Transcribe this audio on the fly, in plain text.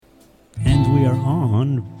are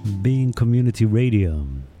on Being Community Radio,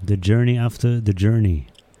 the journey after the journey.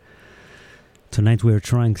 Tonight we are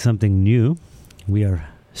trying something new. We are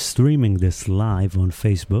streaming this live on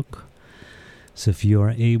Facebook. So if you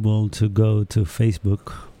are able to go to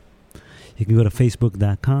Facebook, you can go to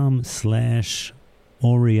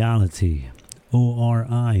facebook.com/Oriality.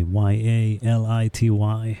 Oriality.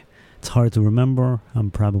 It's hard to remember.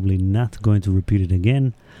 I'm probably not going to repeat it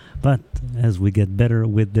again. But as we get better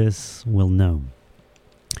with this, we'll know.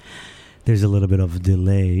 There's a little bit of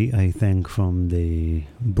delay, I think, from the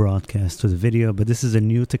broadcast to the video. But this is a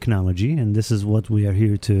new technology, and this is what we are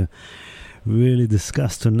here to really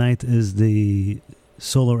discuss tonight is the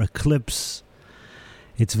solar eclipse.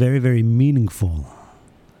 It's very, very meaningful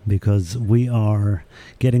because we are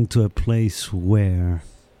getting to a place where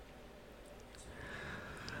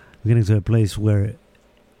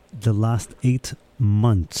the last 8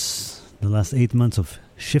 months of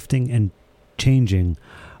shifting and changing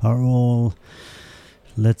are all,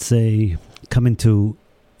 let's say, coming to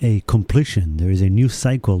a completion. There is a new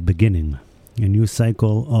cycle beginning, a new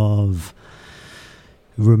cycle of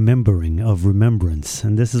remembrance.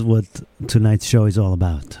 And this is what tonight's show is all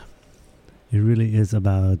about. It really is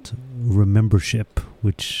about remembership,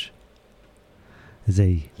 which is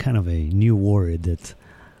a kind of a new word that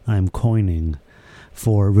I'm coining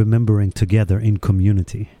for remembering together in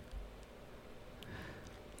community.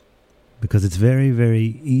 Because it's very,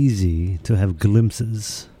 very easy to have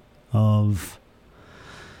glimpses of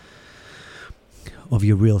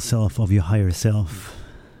your real self, of your higher self.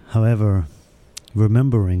 However,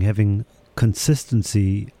 remembering, having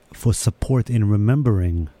consistency for support in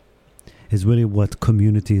remembering is really what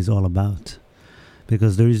community is all about.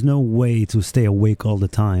 Because there is no way to stay awake all the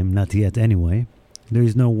time, not yet anyway. There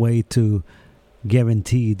is no way to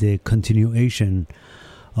guarantee the continuation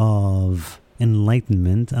of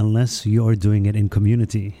enlightenment unless you are doing it in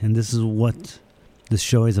community. And this is what this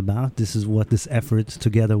show is about. This is what this effort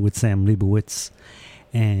together with Sam Leibowitz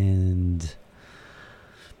and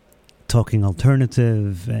Talking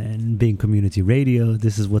Alternative and Being Community Radio,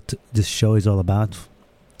 this is what this show is all about.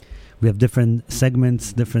 We have different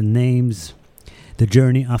segments, different names. The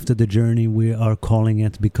journey after the journey, we are calling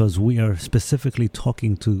it because we are specifically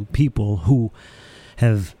talking to people who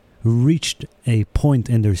have reached a point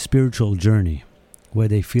in their spiritual journey where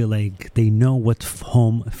they feel like they know what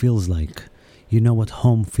home feels like. You know what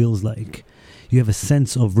home feels like. You have a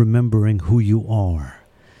sense of remembering who you are.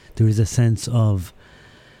 There is a sense of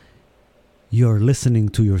you're listening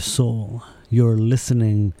to your soul. You're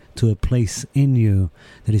listening to a place in you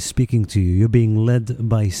that is speaking to you. You're being led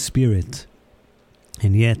by spirit.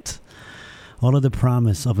 And yet, all of the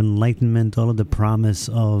promise of enlightenment, all of the promise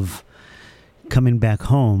of coming back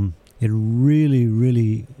home, it really,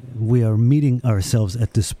 really, we are meeting ourselves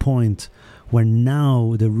at this point where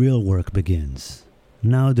now the real work begins.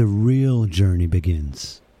 Now the real journey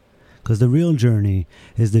begins. Because the real journey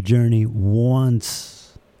is the journey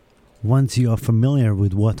once you are familiar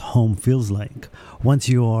with what home feels like, once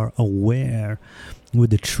you are aware with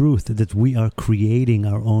the truth that we are creating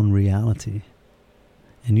our own reality.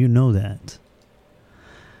 And you know that.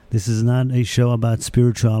 This is not a show about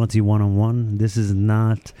spirituality one-on-one. This is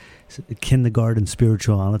not kindergarten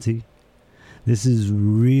spirituality. This is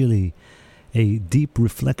really a deep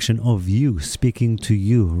reflection of you speaking to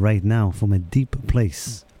you right now from a deep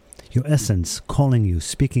place. Your essence calling you,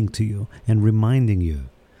 speaking to you, and reminding you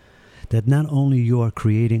that not only you are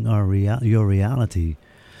creating your reality,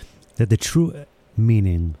 that the true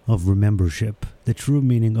meaning of remembership, the true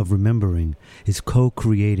meaning of remembering is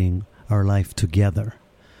co-creating our life together.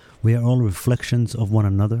 We are all reflections of one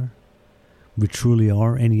another. We truly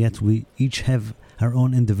are, and yet we each have our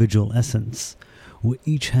own individual essence. We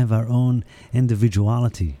each have our own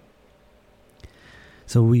individuality.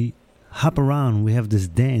 So we hop around, we have this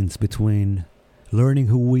dance between learning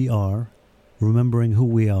who we are, remembering who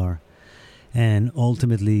we are, and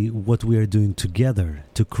ultimately what we are doing together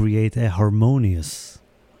to create a harmonious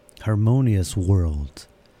world.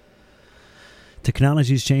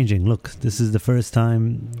 Technology is changing. Look, this is the first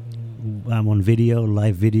time I'm on video,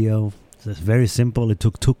 live video. It's very simple. It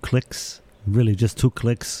took 2 clicks, really just 2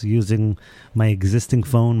 clicks using my existing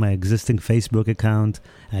phone, my existing Facebook account.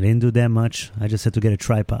 I didn't do that much. I just had to get a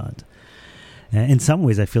tripod. In some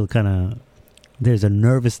ways, I feel there's a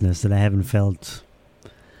nervousness that I haven't felt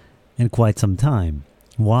in quite some time.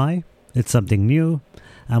 Why? It's something new.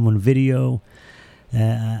 I'm on video.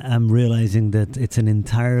 I'm realizing that it's an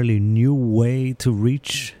entirely new way to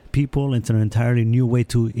reach people. It's an entirely new way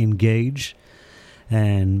to engage.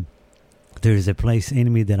 And there is a place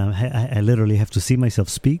in me that I literally have to see myself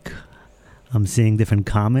speak. I'm seeing different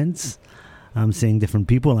comments. I'm seeing different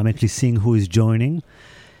people. I'm actually seeing who is joining.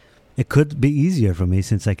 It could be easier for me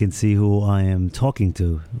since I can see who I am talking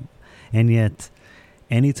to. And yet,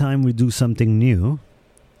 anytime we do something new,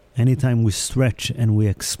 anytime we stretch and we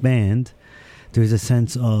expand, there's a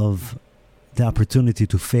sense of the opportunity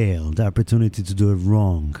to fail, the opportunity to do it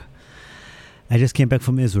wrong. I just came back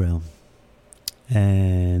from Israel,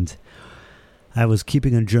 and I was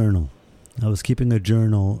keeping a journal. I was keeping a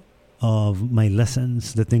journal of my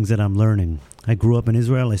lessons, the things that I'm learning. I grew up in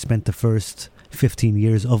Israel. I spent the first 15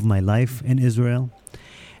 years of my life in Israel,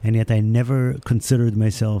 and yet I never considered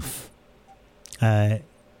myself, I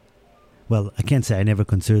can't say I never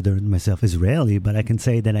considered myself Israeli, but I can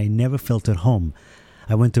say that I never felt at home.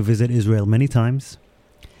 I went to visit Israel many times,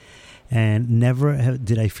 and never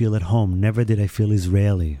did I feel at home. Never did I feel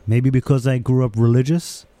Israeli. Maybe because I grew up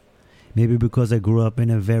religious. Maybe because I grew up in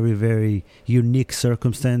a very, very unique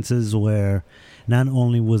circumstances where not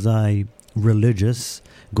only was I religious,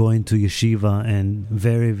 going to yeshiva and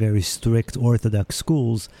very, very strict Orthodox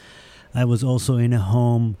schools, I was also in a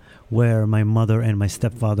home where my mother and my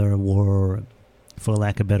stepfather were, for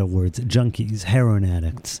lack of better words, junkies, heroin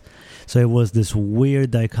addicts. So it was this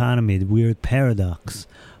weird dichotomy, the weird paradox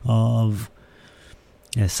of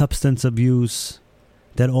substance abuse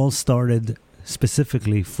that all started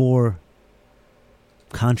specifically for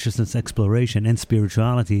consciousness exploration and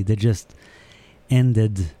spirituality that just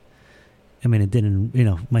ended. I mean, it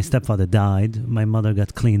didn't, my stepfather died, my mother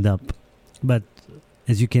got cleaned up, but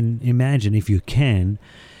as you can imagine, if you can,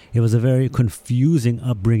 it was a very confusing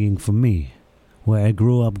upbringing for me, where I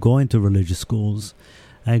grew up going to religious schools.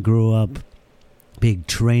 I grew up being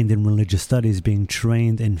trained in religious studies, being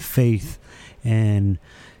trained in faith and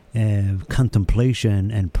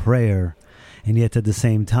contemplation and prayer. And yet at the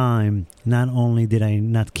same time, not only did I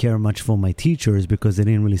not care much for my teachers because they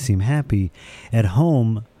didn't really seem happy, at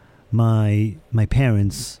home, my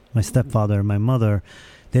parents, my stepfather, my mother,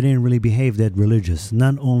 they didn't really behave that religious,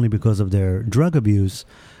 not only because of their drug abuse,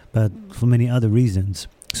 but for many other reasons.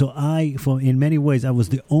 So in many ways, I was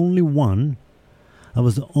the only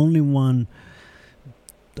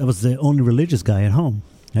religious guy at home.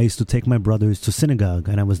 I used to take my brothers to synagogue,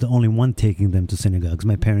 and I was the only one taking them to synagogues.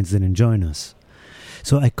 My parents didn't join us.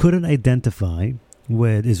 So I couldn't identify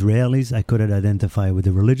with Israelis. I couldn't identify with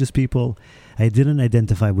the religious people. I didn't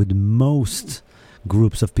identify with most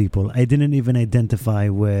groups of people. I didn't even identify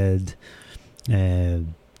with,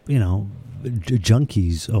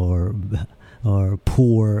 junkies or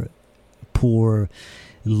poor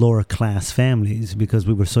lower class families because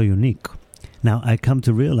we were so unique. Now, I come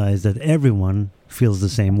to realize that everyone feels the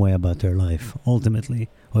same way about their life, ultimately,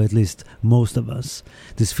 or at least most of us.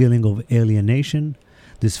 This feeling of alienation,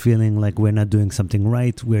 this feeling like we're not doing something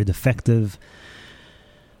right, we're defective.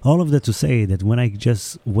 All of that to say that when I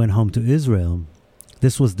just went home to Israel,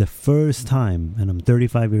 this was the first time, and I'm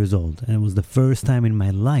 35 years old, and it was the first time in my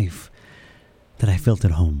life that I felt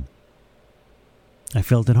at home. I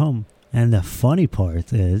felt at home. And the funny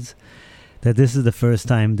part is that this is the first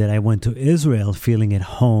time that I went to Israel feeling at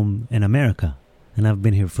home in America. And I've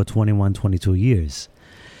been here for 21, 22 years.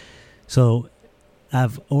 So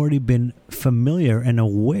I've already been familiar and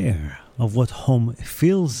aware of what home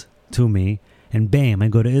feels to me. And bam, I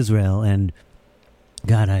go to Israel and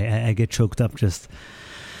God, I get choked up just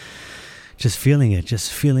feeling it,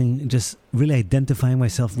 just really identifying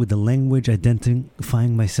myself with the language,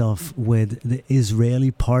 identifying myself with the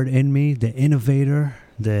Israeli part in me, the innovator,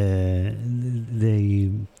 the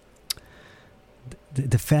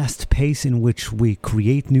fast pace in which we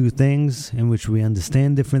create new things, in which we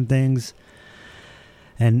understand different things.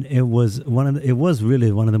 And it was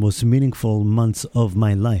really one of the most meaningful months of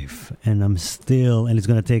my life. And it's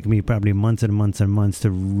going to take me probably months and months and months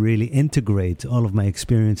to really integrate all of my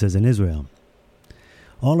experiences in Israel.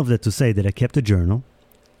 All of that to say that I kept a journal.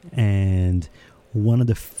 And one of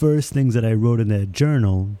the first things that I wrote in that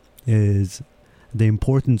journal is the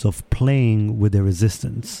importance of playing with the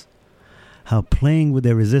resistance. How playing with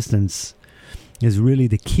the resistance is really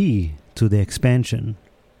the key to the expansion.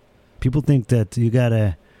 People think that you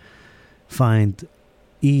gotta find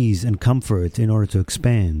ease and comfort in order to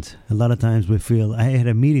expand. A lot of times we feel, I had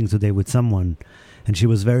a meeting today with someone and she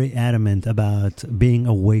was very adamant about being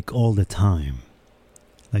awake all the time.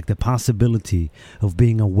 Like the possibility of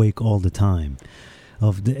being awake all the time.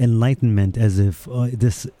 Of the enlightenment as if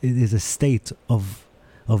this is a state of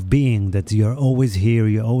being that you're always here,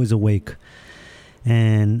 you're always awake.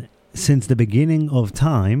 And since the beginning of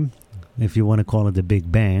time, if you want to call it the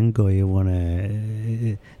Big Bang, or you want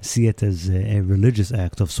to see it as a religious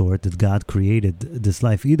act of sort, that God created this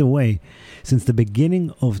life. Either way, since the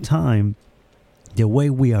beginning of time, The way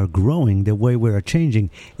we are growing, the way we are changing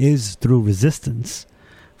is through resistance.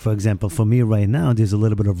 For example, for me right now, there's a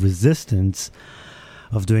little bit of resistance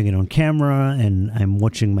of doing it on camera, and I'm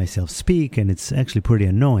watching myself speak, and it's actually pretty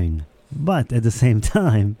annoying. But at the same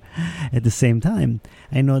time,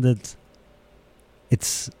 I know that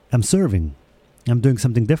I'm serving. I'm doing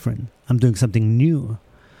something different. I'm doing something new.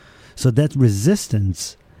 So that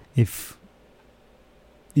resistance, if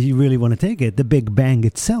you really want to take it, the Big Bang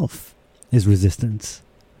itself is resistance.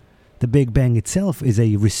 The Big Bang itself is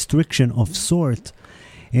a restriction of sort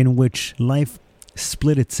in which life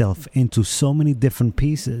split itself into so many different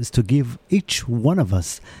pieces to give each one of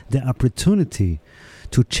us the opportunity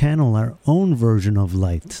to channel our own version of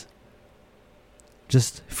light.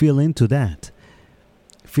 Just feel into that.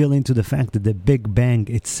 Feel into the fact that the Big Bang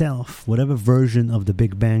itself, whatever version of the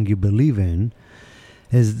Big Bang you believe in,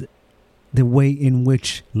 is the way in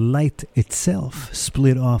which light itself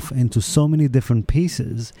split off into so many different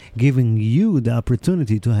pieces, giving you the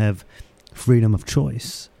opportunity to have freedom of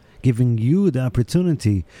choice, giving you the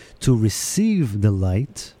opportunity to receive the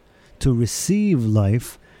light, to receive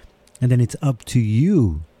life, and then it's up to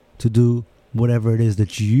you to do whatever it is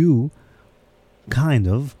that you kind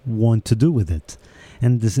of want to do with it.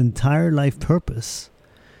 And this entire life purpose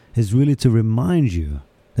is really to remind you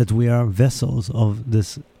that we are vessels of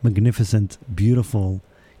this magnificent, beautiful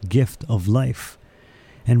gift of life.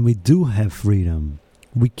 And we do have freedom.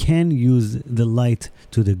 We can use the light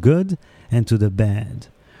to the good and to the bad.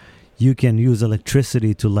 You can use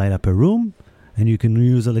electricity to light up a room, and you can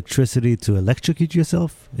use electricity to electrocute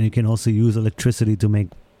yourself, and you can also use electricity to make,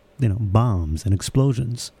 bombs and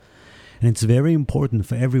explosions. And it's very important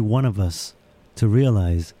for every one of us to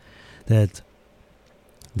realize that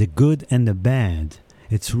the good and the bad,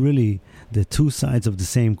 it's really the two sides of the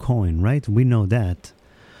same coin, right? We know that.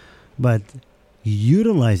 But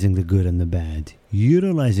utilizing the good and the bad,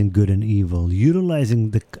 utilizing good and evil,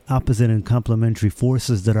 utilizing the opposite and complementary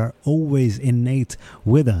forces that are always innate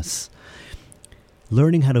with us,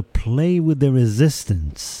 learning how to play with the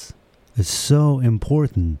resistance is so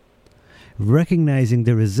important. Recognizing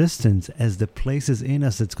the resistance as the places in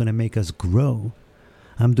us that's going to make us grow.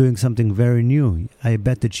 I'm doing something very new. I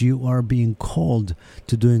bet that you are being called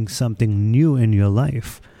to doing something new in your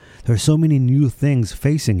life. There are so many new things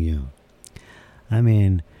facing you. I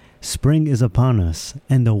mean, spring is upon us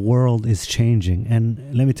and the world is changing.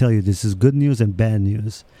 And let me tell you, this is good news and bad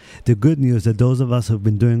news. The good news that those of us who have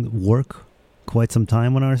been doing work quite some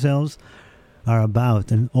time on ourselves are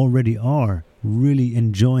about and already are really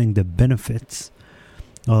enjoying the benefits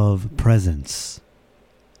of presence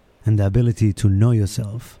and the ability to know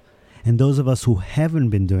yourself. And those of us who haven't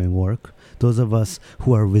been doing work, those of us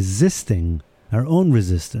who are resisting our own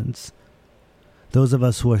resistance, those of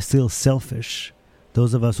us who are still selfish,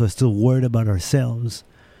 those of us who are still worried about ourselves,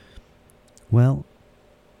 well,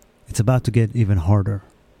 it's about to get even harder.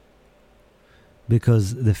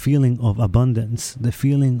 Because the feeling of abundance, the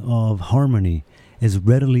feeling of harmony is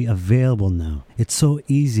readily available now. It's so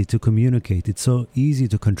easy to communicate. It's so easy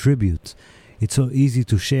to contribute. It's so easy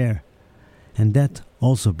to share. And that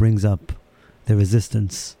also brings up the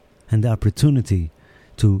resistance and the opportunity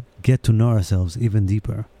to get to know ourselves even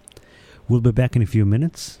deeper. We'll be back in a few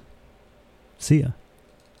minutes. See ya.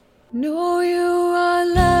 Know you are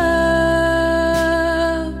loved.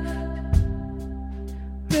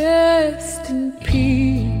 Rest in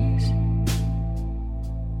peace.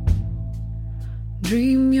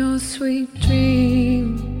 Dream your sweet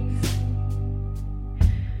dreams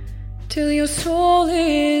till your soul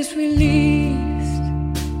is released.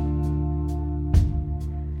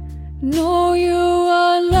 Know you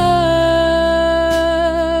are loved.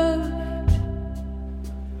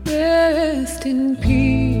 Rest in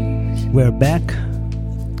peace. We're back.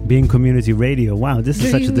 Being Community Radio. Wow, this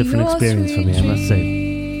is such a different experience for me, I must say.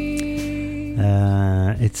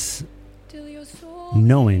 It's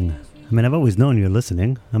knowing. I mean, I've always known you're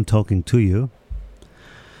listening. I'm talking to you.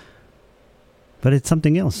 But it's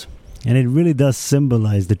something else. And it really does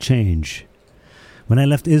symbolize the change. When I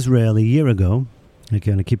left Israel a year ago, I'm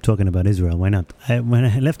going to keep talking about Israel, why not? When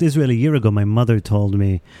I left Israel a year ago, my mother told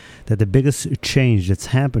me that the biggest change that's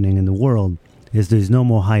happening in the world is there's no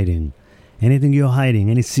more hiding. Anything you're hiding,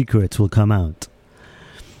 any secrets will come out.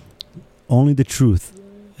 Only the truth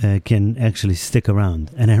can actually stick around.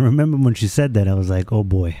 And I remember when she said that, I was like, oh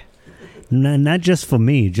boy. Not just for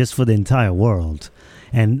me, just for the entire world.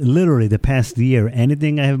 And literally the past year,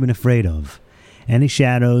 anything I have been afraid of, any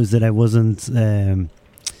shadows that I wasn't,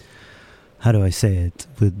 how do I say it?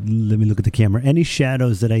 Let me look at the camera. Any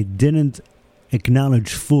shadows that I didn't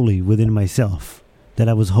acknowledge fully within myself, that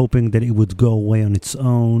I was hoping that it would go away on its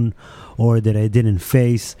own or that I didn't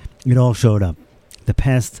face, it all showed up. The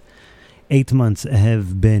past 8 months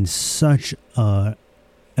have been such a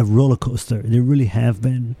roller coaster. They really have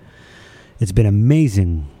been. It's been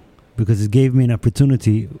amazing because it gave me an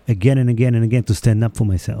opportunity again and again and again to stand up for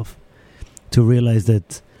myself, to realize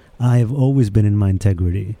that I have always been in my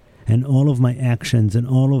integrity, and all of my actions and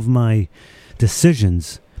all of my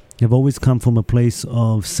decisions have always come from a place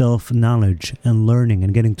of self-knowledge and learning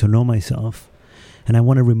and getting to know myself. And I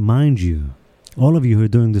want to remind you, all of you who are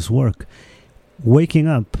doing this work, waking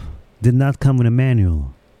up did not come with a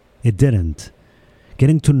manual. It didn't.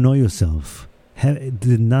 Getting to know yourself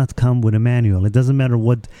did not come with a manual. It doesn't matter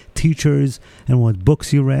what teachers and what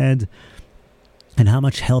books you read and how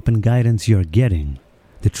much help and guidance you're getting.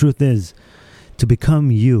 The truth is, to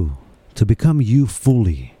become you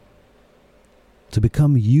fully,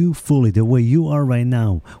 the way you are right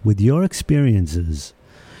now, with your experiences,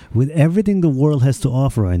 with everything the world has to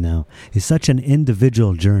offer right now, is such an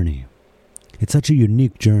individual journey. It's such a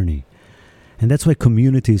unique journey. And that's why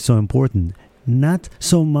community is so important. Not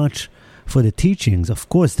so much for the teachings. Of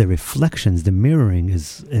course, the reflections, the mirroring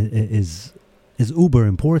is uber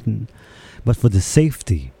important. But for the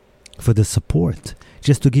safety, for the support,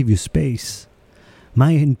 just to give you space.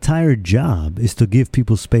 My entire job is to give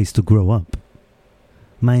people space to grow up.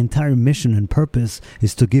 My entire mission and purpose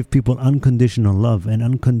is to give people unconditional love and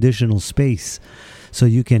unconditional space so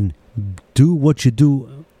you can do what you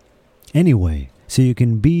do anyway. So you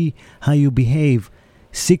can be how you behave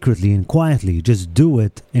secretly and quietly. Just do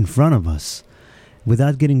it in front of us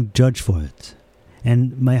without getting judged for it.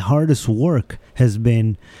 And my hardest work has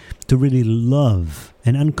been to really love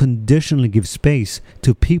and unconditionally give space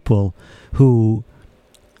to people who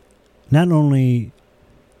not only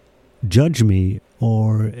judge me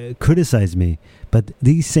or criticize me, but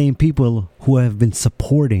these same people who have been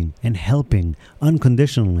supporting and helping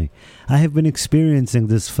unconditionally. I have been experiencing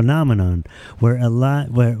this phenomenon where I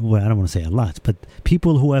don't want to say a lot, but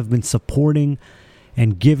people who have been supporting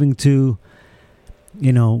and giving to,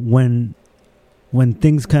 when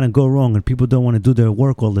things kind of go wrong and people don't want to do their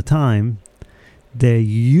work all the time, they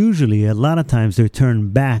usually, a lot of times, they turn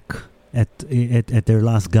back at their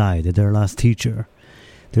last guide, at their last teacher.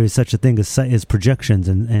 There is such a thing as projections,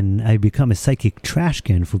 and I become a psychic trash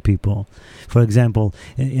can for people. For example,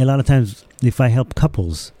 a lot of times if I help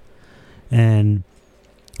couples and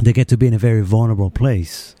they get to be in a very vulnerable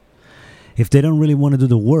place, if they don't really want to do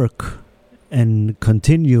the work and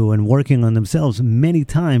continue and working on themselves, many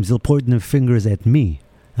times they'll point their fingers at me.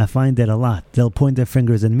 I find that a lot. They'll point their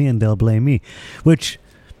fingers at me and they'll blame me, which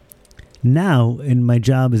now in my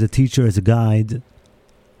job as a teacher, as a guide,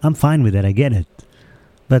 I'm fine with that. I get it.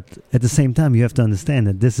 But at the same time, you have to understand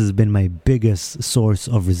that this has been my biggest source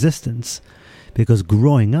of resistance, because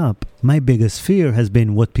growing up, my biggest fear has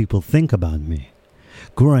been what people think about me.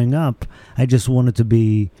 Growing up, I just wanted to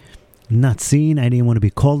be not seen. I didn't want to be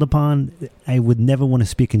called upon. I would never want to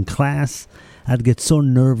speak in class. I'd get so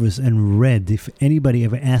nervous and red if anybody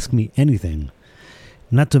ever asked me anything.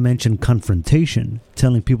 Not to mention confrontation,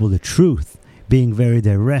 telling people the truth, being very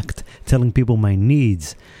direct, telling people my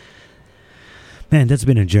needs. Man, that's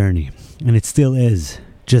been a journey, and it still is.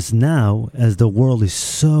 Just now, as the world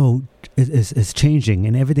is changing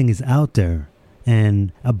and everything is out there,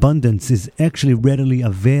 and abundance is actually readily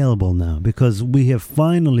available now, because we have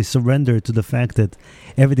finally surrendered to the fact that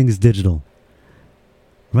everything is digital,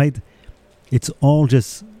 right? It's all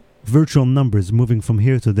just virtual numbers moving from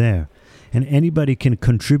here to there, and anybody can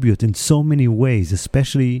contribute in so many ways,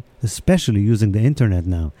 especially using the internet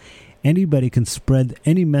now. Anybody can spread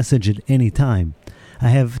any message at any time. I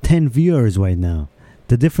have 10 viewers right now.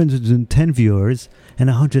 The difference between 10 viewers and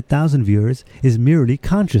 100,000 viewers is merely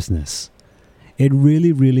consciousness. It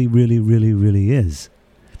really, really, really, really, really is.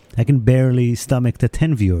 I can barely stomach the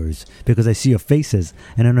 10 viewers because I see your faces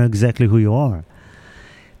and I know exactly who you are.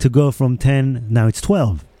 To go from 10, now it's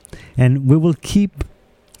 12. And we will keep...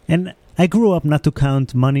 And I grew up not to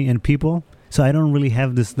count money and people, so I don't really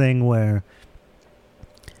have this thing where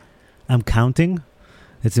I'm counting.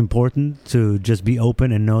 It's important to just be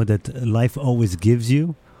open and know that life always gives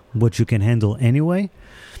you what you can handle anyway.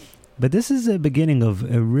 But this is a beginning of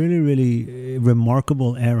a really, really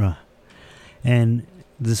remarkable era. And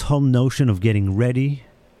this whole notion of getting ready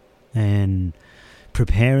and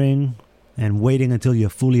preparing and waiting until you're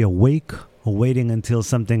fully awake, or waiting until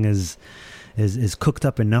something is cooked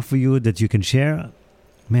up enough for you that you can share,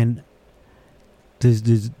 man,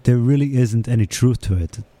 there really isn't any truth to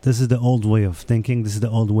it. This is the old way of thinking. This is the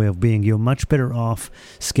old way of being. You're much better off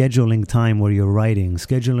scheduling time where you're writing,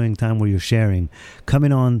 scheduling time where you're sharing,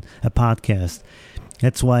 coming on a podcast,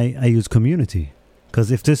 That's why I use community.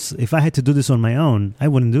 Because if I had to do this on my own, I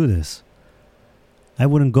wouldn't do this. I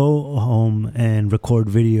wouldn't go home and record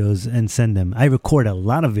videos and send them. I record a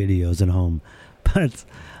lot of videos at home, but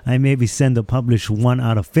I maybe send or publish 1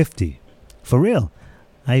 out of 50. For real.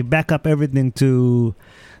 I back up everything to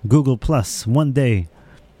Google Plus. One day,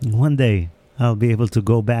 I'll be able to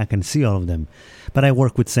go back and see all of them. But I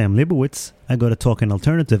work with Sam Leibowitz. I go to Talking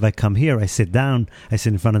Alternative. I come here. I sit down. I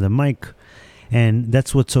sit in front of the mic. And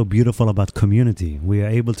that's what's so beautiful about community. We are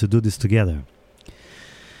able to do this together.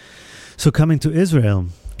 So coming to Israel,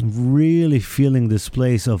 really feeling this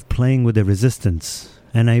place of playing with the resistance.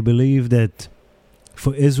 And I believe that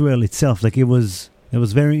for Israel itself, like it was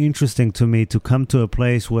very interesting to me to come to a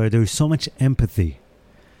place where there is so much empathy.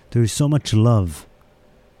 There is so much love.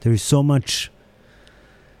 There is so much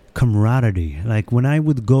camaraderie. Like when I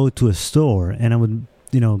would go to a store and I would,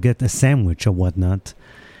 get a sandwich or whatnot,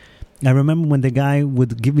 I remember when the guy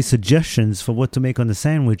would give me suggestions for what to make on the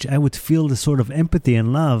sandwich, I would feel the sort of empathy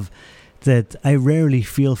and love that I rarely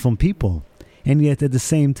feel from people. And yet at the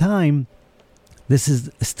same time, this is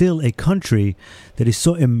still a country that is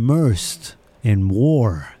so immersed in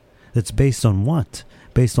war. That's based on what?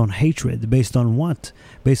 Based on hatred. Based on what?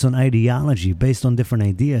 Based on ideology. Based on different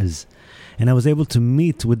ideas. And I was able to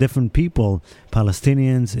meet with different people,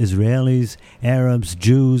 Palestinians, Israelis, Arabs,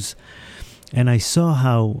 Jews. And I saw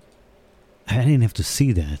how, I didn't have to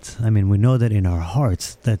see that. I mean, we know that in our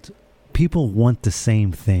hearts that people want the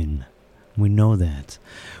same thing. We know that.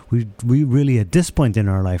 We really, at this point in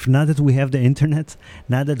our life, now that we have the internet,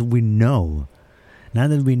 now that we know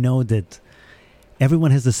that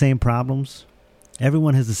everyone has the same problems,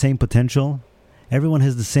 everyone has the same potential, everyone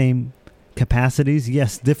has the same capacities.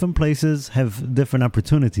 Yes, different places have different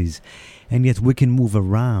opportunities, and yet we can move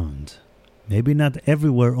around. Maybe not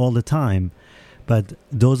everywhere all the time, but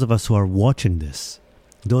those of us who are watching this,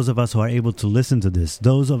 those of us who are able to listen to this,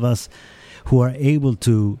 those of us who are able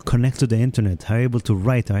to connect to the internet, are able to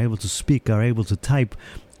write, are able to speak, are able to type,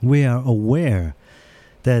 we are aware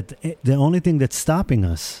that the only thing that's stopping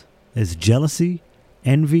us is jealousy,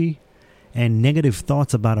 envy, and negative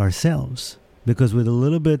thoughts about ourselves. Because with a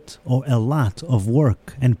little bit or a lot of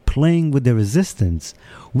work and playing with the resistance,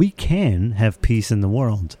 we can have peace in the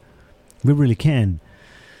world. We really can.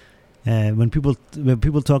 When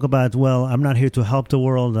people talk about, well, I'm not here to help the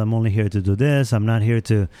world, I'm only here to do this, I'm not here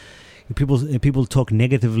to... People talk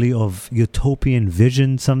negatively of utopian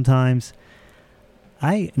vision sometimes.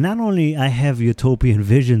 I have utopian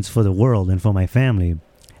visions for the world and for my family.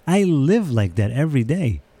 I live like that every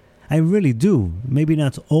day. I really do. Maybe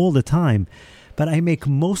not all the time, but I make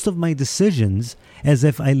most of my decisions as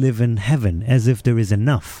if I live in heaven, as if there is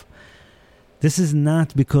enough. This is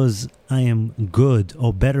not because I am good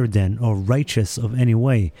or better than or righteous of any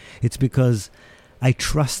way. It's because I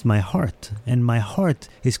trust my heart, and my heart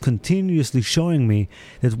is continuously showing me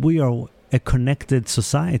that we are a connected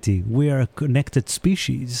society. We are a connected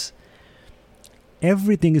species.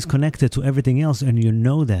 Everything is connected to everything else, and you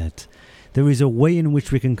know that. There is a way in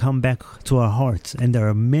which we can come back to our hearts, and there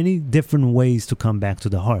are many different ways to come back to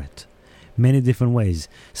the heart. Many different ways.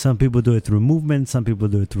 Some people do it through movement, some people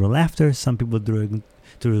do it through laughter, some people do it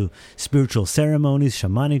through spiritual ceremonies,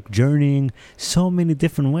 shamanic journeying, so many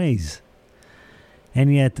different ways.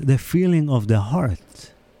 And yet the feeling of the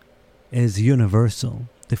heart is universal.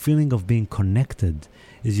 The feeling of being connected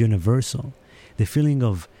is universal. The feeling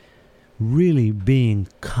of really being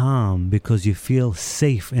calm because you feel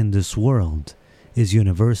safe in this world is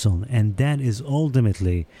universal. And that is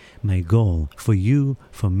ultimately my goal for you,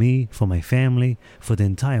 for me, for my family, for the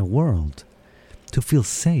entire world. To feel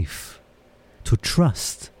safe, to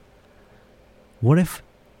trust. What if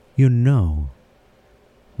you know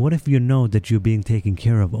that you're being taken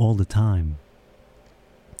care of all the time?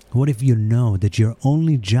 What if you know that your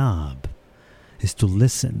only job is to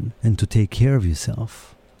listen and to take care of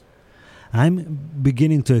yourself? I'm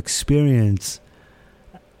beginning to experience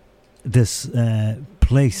this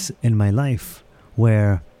place in my life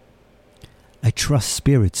where I trust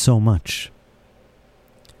Spirit so much.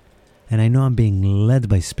 And I know I'm being led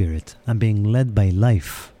by Spirit. I'm being led by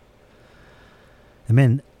life.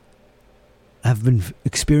 Amen. I've been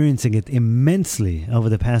experiencing it immensely over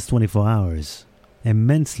the past 24 hours.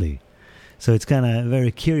 Immensely. So it's kind of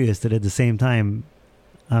very curious that at the same time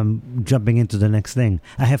I'm jumping into the next thing.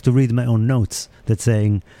 I have to read my own notes that's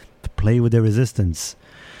saying, play with the resistance.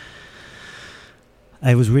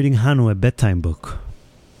 I was reading Hanu, a bedtime book.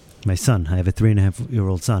 My son, I have a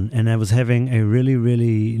 3.5-year-old son, and I was having a really,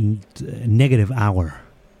 really negative hour.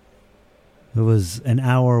 It was an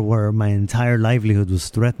hour where my entire livelihood was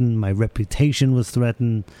threatened, my reputation was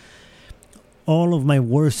threatened, all of my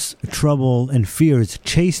worst trouble and fears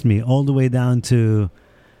chased me all the way down to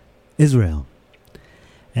Israel.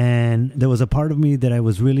 And there was a part of me that I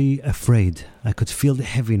was really afraid. I could feel the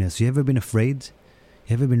heaviness. You ever been afraid?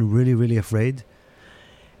 You ever been really, really afraid?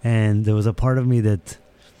 And there was a part of me that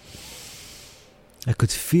I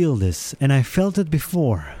could feel this. And I felt it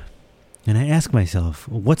before. And I asked myself,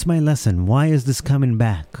 what's my lesson? Why is this coming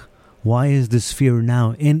back? Why is this fear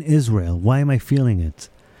now in Israel? Why am I feeling it?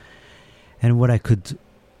 And what I could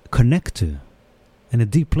connect to in a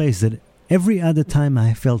deep place, that every other time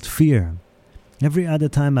I felt fear, every other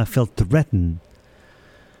time I felt threatened,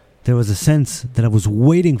 there was a sense that I was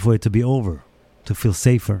waiting for it to be over, to feel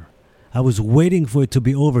safer. I was waiting for it to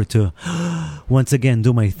be over to once again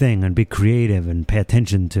do my thing and be creative and pay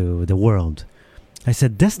attention to the world. I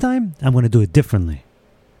said, this time I'm going to do it differently.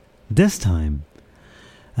 This time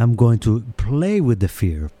I'm going to play with the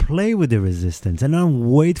fear, play with the resistance, and not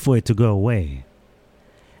wait for it to go away.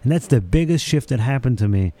 And that's the biggest shift that happened to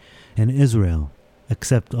me in Israel.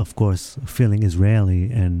 Except, of course, feeling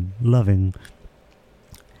Israeli and loving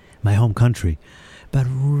my home country. But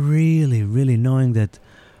really, really knowing that,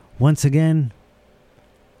 once again,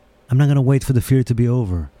 I'm not going to wait for the fear to be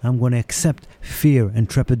over. I'm going to accept fear and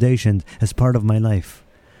trepidation as part of my life.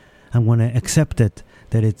 I'm going to accept it,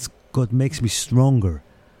 that it's what makes me stronger.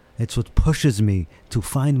 It's what pushes me to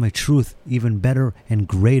find my truth even better and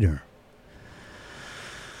greater.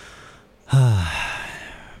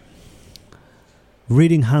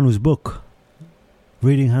 Reading Hanu's book,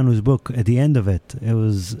 at the end of it,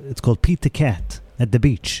 it's called Pete the Cat at the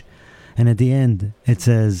Beach. And at the end, it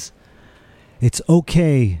says, it's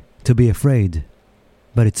okay to be afraid,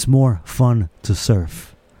 but it's more fun to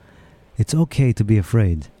surf. It's okay to be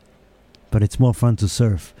afraid, but it's more fun to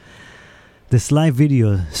surf. This live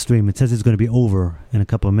video stream, it says it's going to be over in a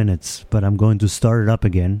couple of minutes, but I'm going to start it up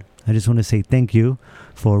again. I just want to say thank you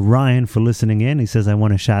for Ryan for listening in. He says I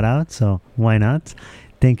want a shout out, so why not?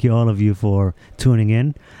 Thank you all of you for tuning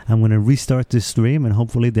in. I'm going to restart this stream and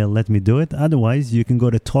hopefully they'll let me do it. Otherwise, you can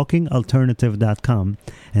go to talkingalternative.com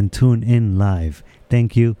and tune in live.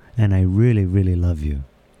 Thank you, and I really, really love you.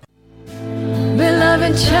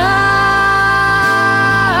 Beloved child,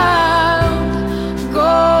 go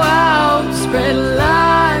out, spread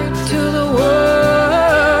light to the world.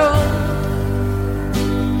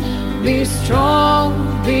 Be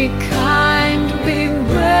strong, be kind, be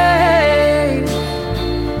brave.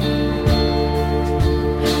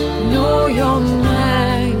 Know your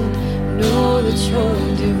mind, know that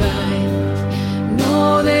you're divine.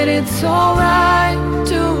 Know that it's alright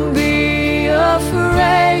to be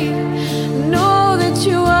afraid. Know that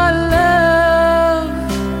you are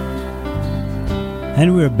loved.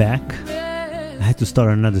 And we're back. I had to start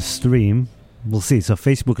another stream. We'll see. So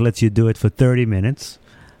Facebook lets you do it for 30 minutes.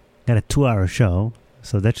 Got a 2-hour show,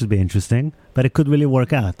 so that should be interesting. But it could really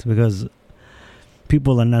work out because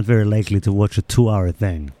people are not very likely to watch a 2-hour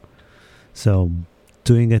thing. So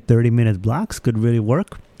doing a 30-minute blocks could really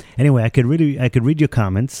work. Anyway, I could read your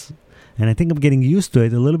comments, and I think I'm getting used to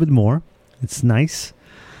it a little bit more. It's nice.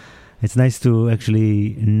 It's nice to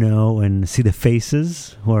actually know and see the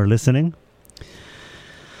faces who are listening.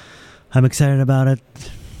 I'm excited about it.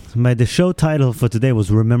 The show title for today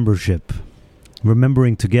was Remembership.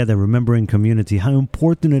 Remembering together, remembering community. How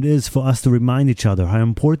important it is for us to remind each other. How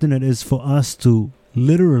important it is for us to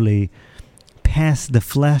literally pass the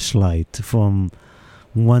flashlight from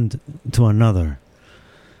one to another.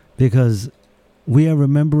 Because we are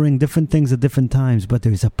remembering different things at different times, but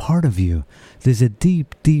there's a part of you. There's a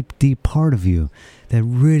deep, deep, deep part of you that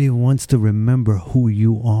really wants to remember who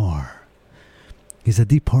you are. There's a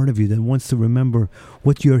deep part of you that wants to remember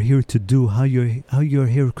what you're here to do, how you're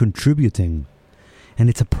here contributing. And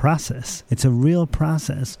it's a process. It's a real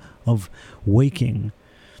process of waking.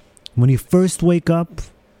 When you first wake up,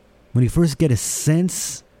 when you first get a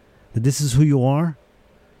sense that this is who you are,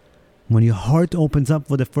 when your heart opens up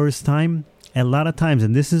for the first time, a lot of times,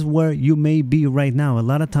 and this is where you may be right now, a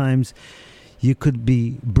lot of times you could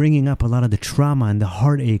be bringing up a lot of the trauma and the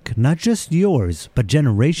heartache, not just yours, but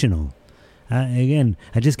generational. Again,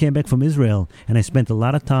 I just came back from Israel, and I spent a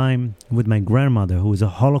lot of time with my grandmother, who is a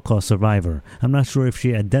Holocaust survivor. I'm not sure if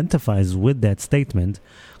she identifies with that statement,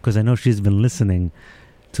 because I know she's been listening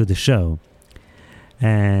to the show.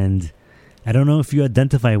 And I don't know if you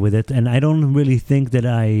identify with it, and I don't really think that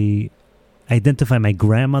I identify my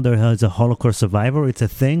grandmother as a Holocaust survivor. It's a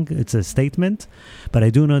thing, it's a statement, but I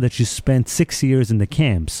do know that she spent 6 years in the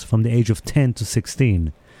camps from the age of 10 to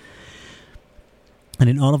 16. And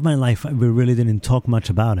in all of my life, we really didn't talk much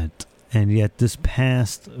about it. And yet this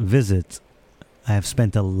past visit, I have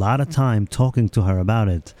spent a lot of time talking to her about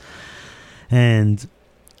it. And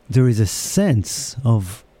there is a sense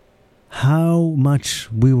of how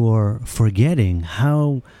much we were forgetting,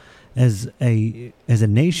 how as a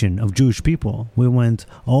nation of Jewish people, we went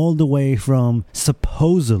all the way from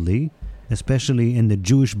supposedly, especially in the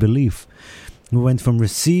Jewish belief, we went from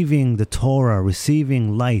receiving the Torah,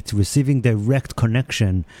 receiving light, receiving direct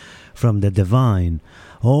connection from the divine,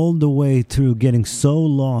 all the way through getting so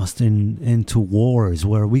lost into wars,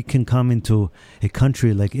 where we can come into a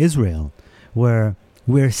country like Israel, where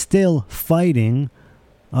we're still fighting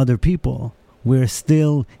other people. We're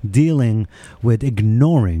still dealing with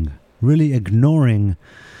really ignoring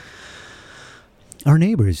our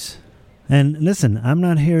neighbors. And listen, I'm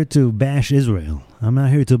not here to bash Israel. I'm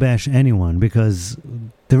not here to bash anyone, because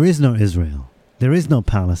there is no Israel. There is no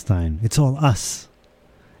Palestine. It's all us.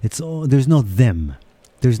 There's no them.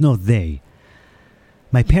 There's no they.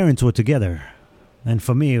 My parents were together. And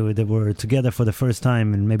for me, they were together for the first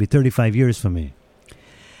time in maybe 35 years for me.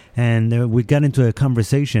 And we got into a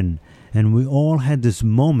conversation, and we all had this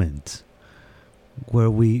moment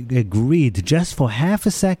where we agreed just for half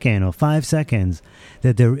a second or 5 seconds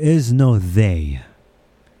that there is no they.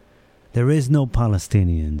 There is no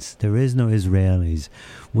Palestinians. There is no Israelis.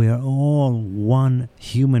 We are all one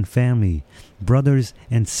human family, brothers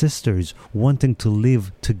and sisters wanting to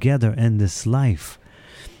live together in this life.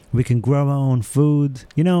 We can grow our own food.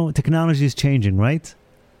 You know, technology is changing, right?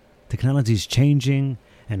 Technology is changing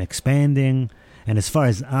and expanding. And as far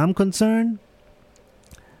as I'm concerned,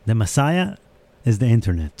 the Messiah is the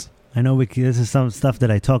internet. I know this is some stuff that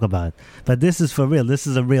I talk about, but this is for real. This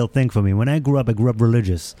is a real thing for me. When I grew up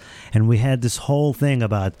religious, and we had this whole thing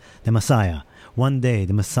about the Messiah. One day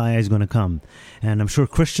the Messiah is going to come. And I'm sure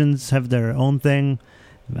Christians have their own thing.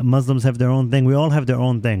 Muslims have their own thing. We all have their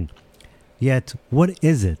own thing. Yet, what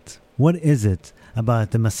is it? What is it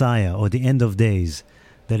about the Messiah or the end of days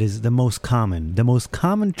that is the most common? The most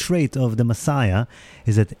common trait of the Messiah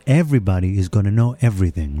is that everybody is going to know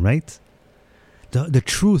everything, right? The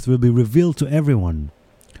truth will be revealed to everyone.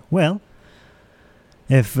 Well,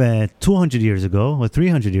 if 200 years ago, or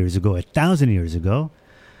 300 years ago, 1,000 years ago,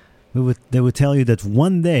 they would tell you that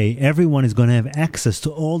one day everyone is going to have access to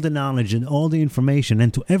all the knowledge and all the information,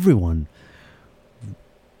 and to everyone.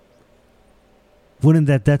 Wouldn't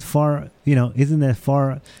that far, isn't that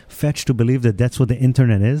far-fetched to believe that that's what the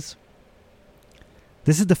internet is?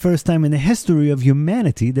 This is the first time in the history of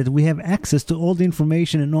humanity that we have access to all the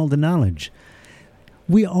information and all the knowledge.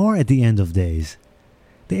 We are at the end of days.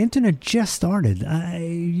 The internet just started.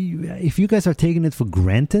 If you guys are taking it for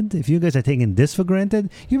granted, if you guys are taking this for granted,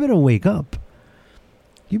 you better wake up.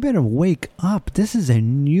 You better wake up. This is a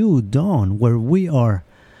new dawn where we are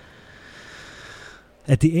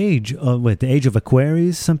at the age of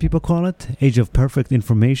Aquarius, some people call it, age of perfect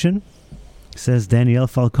information, says Danielle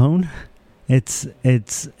Falcone. It's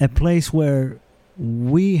a place where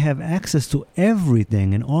we have access to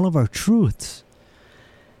everything and all of our truths.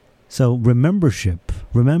 So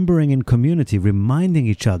remembering in community, reminding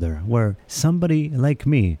each other, where somebody like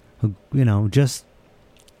me, who, just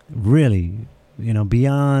really,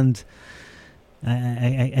 beyond,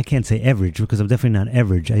 I can't say average, because I'm definitely not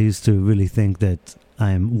average. I used to really think that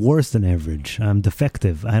I'm worse than average. I'm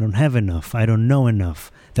defective. I don't have enough. I don't know enough.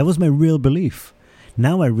 That was my real belief.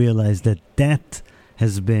 Now I realize that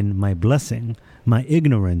has been my blessing. My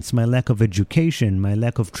ignorance, my lack of education, my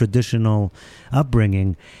lack of traditional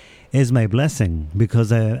upbringing is my blessing,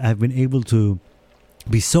 because I've been able to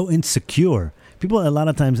be so insecure. People a lot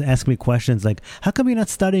of times ask me questions like, how come you're not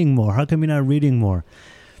studying more? How come you're not reading more?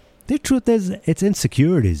 The truth is, it's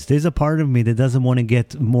insecurities. There's a part of me that doesn't want to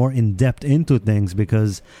get more in depth into things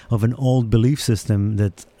because of an old belief system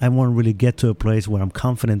that I won't really get to a place where I'm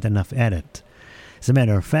confident enough at it. As a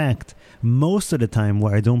matter of fact, most of the time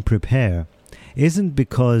where I don't prepare isn't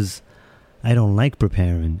because I don't like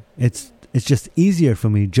preparing. It's just easier for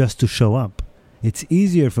me just to show up. It's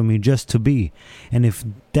easier for me just to be. And if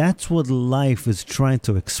that's what life is trying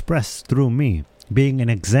to express through me, being an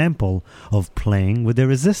example of playing with the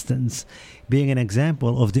resistance, being an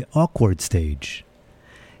example of the awkward stage,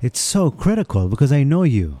 it's so critical, because I know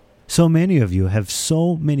you. So many of you have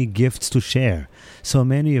so many gifts to share. So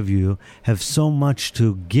many of you have so much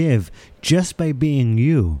to give just by being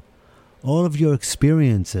you. All of your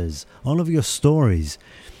experiences, all of your stories.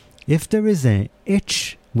 If there is an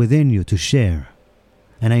itch within you to share,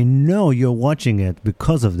 and I know you're watching it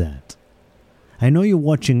because of that. I know you're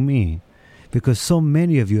watching me because so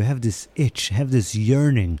many of you have this itch, have this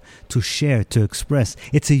yearning to share, to express.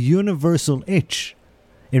 It's a universal itch.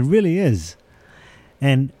 It really is.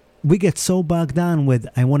 And we get so bogged down with,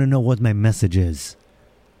 I want to know what my message is.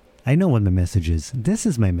 I know what my message is. This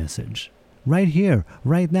is my message. right here,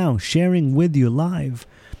 right now, sharing with you live.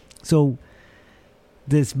 So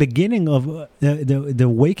this beginning of the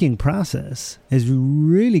waking process is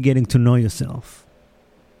really getting to know yourself.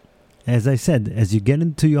 As I said, as you get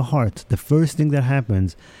into your heart, the first thing that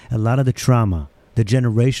happens, a lot of the trauma, the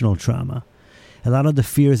generational trauma, a lot of the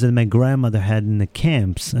fears that my grandmother had in the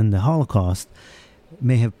camps and the Holocaust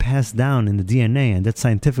may have passed down in the DNA, and that's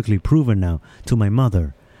scientifically proven now, to my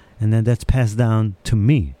mother. And then that's passed down to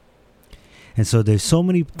me. And so there's so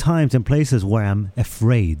many times and places where I'm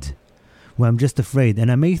afraid, where I'm just afraid.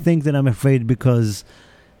 And I may think that I'm afraid because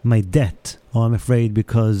my debt, or I'm afraid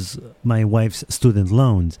because my wife's student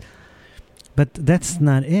loans. But that's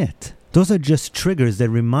not it. Those are just triggers that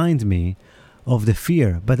remind me of the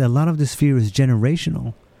fear. But a lot of this fear is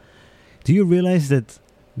generational. Do you realize that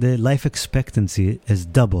the life expectancy has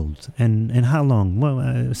doubled? And how long?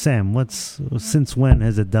 Well, Sam, since when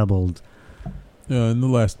has it doubled? In the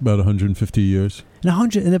last about 150 years.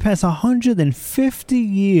 In the past 150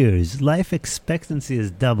 years, life expectancy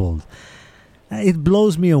has doubled. It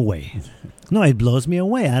blows me away. No, it blows me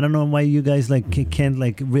away. I don't know why you guys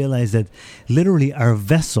can't realize that literally our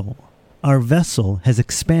vessel has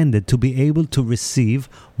expanded to be able to receive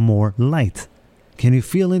more light. Can you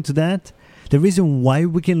feel into that? The reason why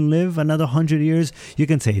we can live another 100 years, you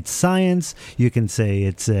can say it's science, you can say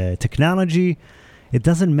it's technology. It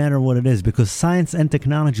doesn't matter what it is, because science and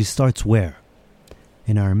technology starts where?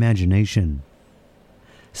 In our imagination.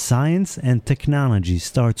 Science and technology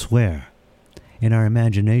starts where? In our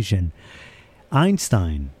imagination.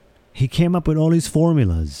 Einstein, he came up with all these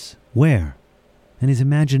formulas. Where? In his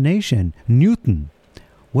imagination. Newton,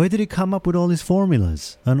 where did he come up with all his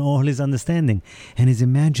formulas and all his understanding? And his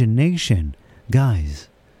imagination. Guys,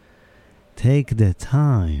 take the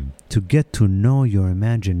time to get to know your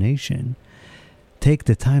imagination. Take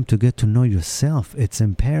the time to get to know yourself. It's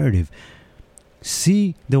imperative.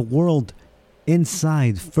 See the world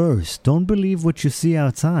inside first. Don't believe what you see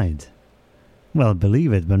outside. Well,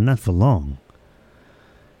 believe it, but not for long.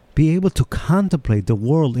 Be able to contemplate the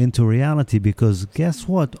world into reality, because guess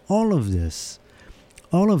what? All of this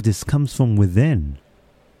comes from within.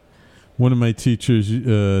 One of my teachers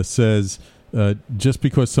says, just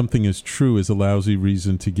because something is true is a lousy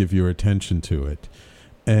reason to give your attention to it.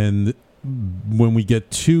 And when we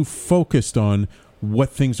get too focused on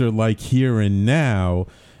what things are like here and now,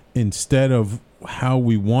 instead of how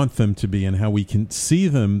we want them to be and how we can see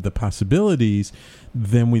them, the possibilities,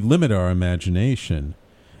 then we limit our imagination.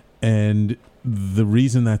 And the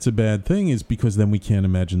reason that's a bad thing is because then we can't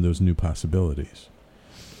imagine those new possibilities.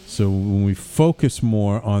 So when we focus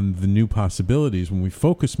more on the new possibilities, when we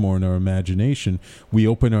focus more on our imagination, we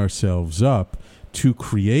open ourselves up to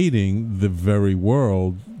creating the very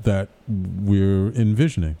world that we're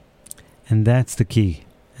envisioning. And that's the key.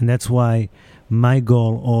 And that's why my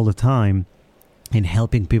goal all the time in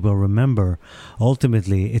helping people remember,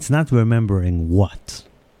 ultimately, it's not remembering what.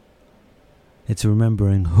 It's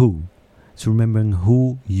remembering who. It's remembering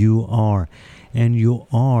who you are. And you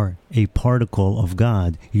are a particle of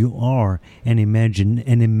God. You are an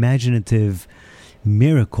imaginative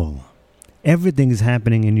miracle. Everything is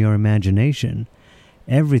happening in your imagination.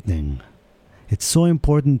 Everything. It's so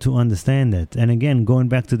important to understand that. And again, going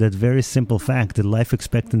back to that very simple fact that life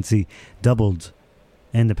expectancy doubled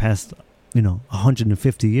in the past,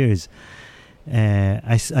 150 years.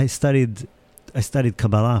 I studied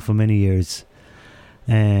Kabbalah for many years,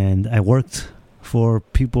 and I worked for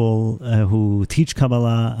people who teach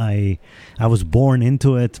Kabbalah. I was born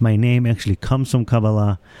into it. My name actually comes from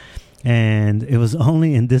Kabbalah. And it was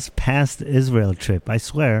only in this past Israel trip, I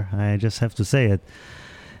swear, I just have to say it,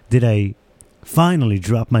 did I finally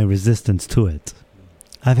drop my resistance to it.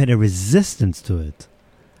 I've had a resistance to it.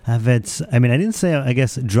 I didn't say, I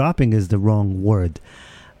guess dropping is the wrong word.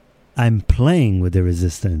 I'm playing with the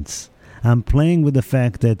resistance. I'm playing with the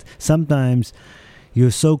fact that sometimes you're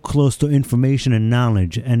so close to information and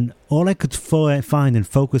knowledge, and all I could find and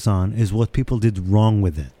focus on is what people did wrong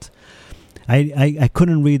with it. I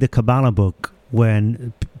couldn't read the Kabbalah book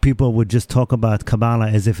when people would just talk about Kabbalah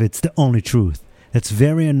as if it's the only truth. It's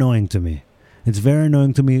very annoying to me. It's very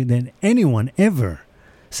annoying to me that anyone ever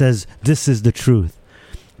says this is the truth.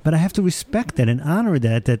 But I have to respect that and honor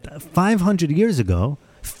that 500 years ago,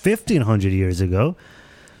 1,500 years ago,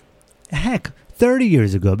 heck, 30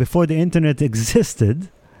 years ago, before the internet existed,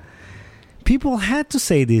 people had to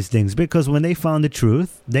say these things, because when they found the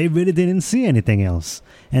truth, they really didn't see anything else.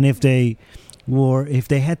 And if they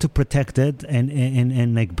had to protect it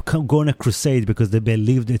and like go on a crusade because they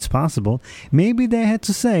believed it's possible, maybe they had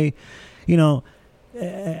to say,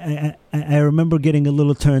 I remember getting a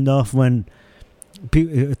little turned off when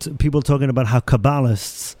people talking about how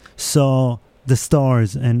Kabbalists saw the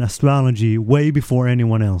stars and astrology way before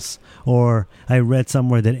anyone else. Or I read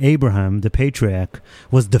somewhere that Abraham, the patriarch,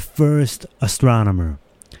 was the first astronomer.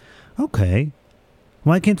 Okay,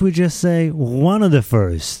 why can't we just say one of the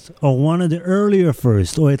first, or one of the earlier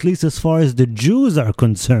first, or at least as far as the Jews are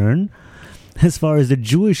concerned, as far as the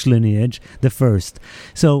Jewish lineage, the first.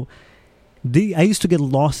 So I used to get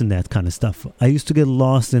lost in that kind of stuff. I used to get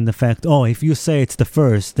lost in the fact, if you say it's the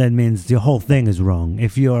first, that means the whole thing is wrong.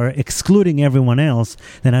 If you're excluding everyone else,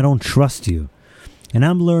 then I don't trust you. And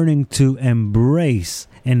I'm learning to embrace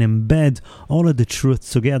and embed all of the truths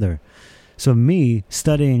together. So me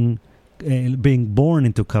studying, being born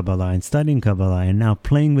into Kabbalah and studying Kabbalah and now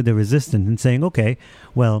playing with the resistance and saying, okay,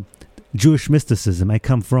 well, Jewish mysticism, I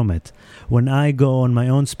come from it. When I go on my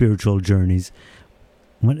own spiritual journeys,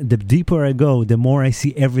 the deeper I go, the more I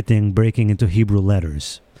see everything breaking into Hebrew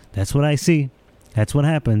letters. That's what I see. That's what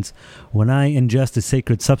happens when I ingest a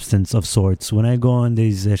sacred substance of sorts. When I go on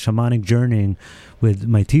these shamanic journeying with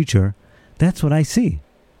my teacher, that's what I see.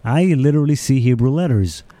 I literally see Hebrew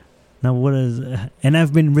letters. Now, and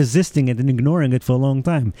I've been resisting it and ignoring it for a long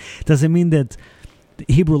time. Does it mean that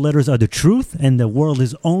Hebrew letters are the truth and the world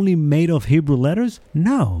is only made of Hebrew letters?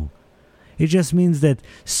 No. It just means that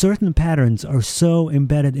certain patterns are so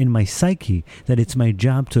embedded in my psyche that it's my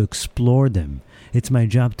job to explore them. It's my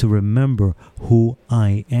job to remember who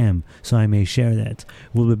I am, so I may share that.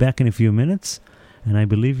 We'll be back in a few minutes, and I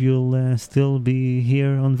believe you'll still be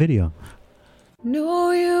here on video. Know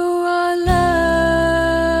you are loved.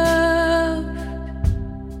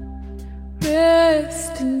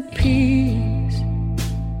 Rest in peace.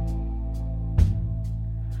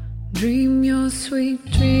 Dream your sweet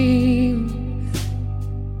dreams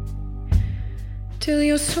till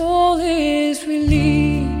your soul is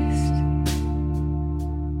released.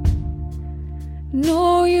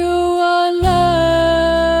 Know you are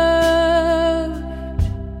loved.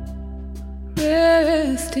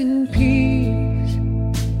 Rest in peace.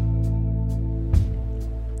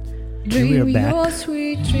 Here we are back,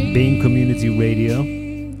 Being Community Radio,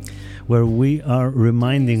 where we are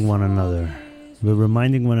reminding one another. We're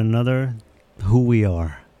reminding one another who we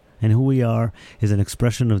are. And who we are is an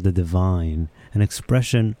expression of the divine, an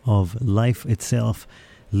expression of life itself,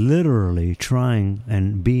 literally trying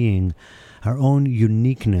and being our own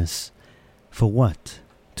uniqueness. For what?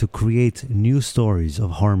 To create new stories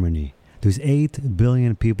of harmony. There's 8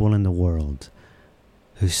 billion people in the world.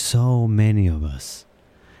 There's so many of us.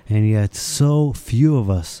 And yet so few of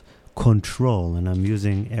us control, and I'm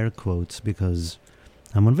using air quotes because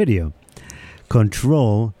I'm on video,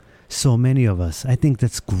 control so many of us. I think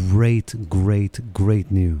that's great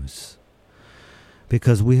news.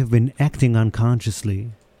 Because we have been acting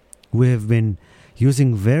unconsciously. We have been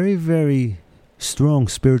using very, very strong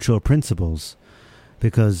spiritual principles.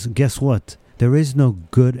 Because guess what? There is no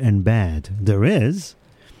good and bad. There is,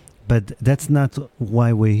 but that's not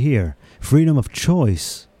why we're here. Freedom of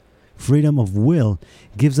choice, freedom of will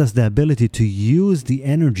gives us the ability to use the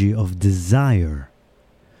energy of desire.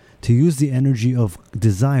 To use the energy of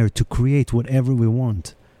desire to create whatever we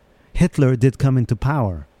want. Hitler did come into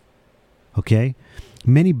power. Okay?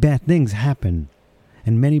 Many bad things happen.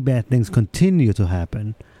 And many bad things continue to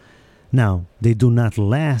happen. Now, they do not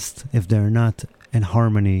last if they're not in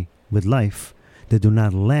harmony with life. They do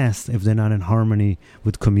not last if they're not in harmony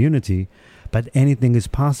with community. But anything is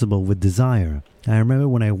possible with desire. I remember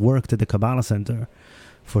when I worked at the Kabbalah Center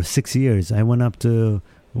for 6 years, I went up to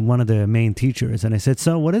one of the main teachers and I said,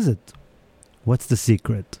 so what is it? What's the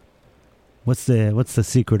secret? What's the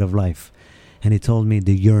secret of life? And he told me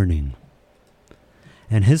the yearning.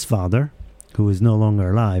 And his father, who is no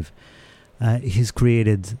longer alive, he's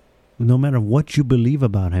created, no matter what you believe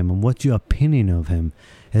about him and what your opinion of him,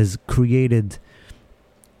 has created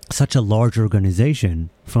such a large organization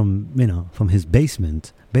from his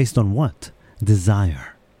basement based on what?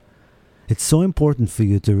 Desire. It's so important for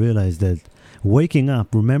you to realize that waking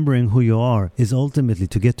up, remembering who you are, is ultimately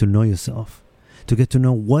to get to know yourself, to get to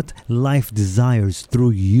know what life desires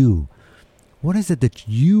through you. What is it that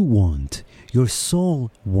you want, your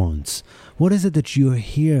soul wants? What is it that you're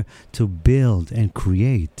here to build and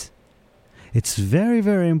create? It's very,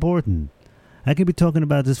 very important. I could be talking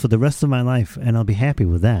about this for the rest of my life, and I'll be happy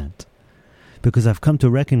with that. Because I've come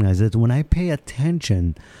to recognize that when I pay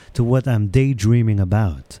attention to what I'm daydreaming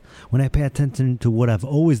about, when I pay attention to what I've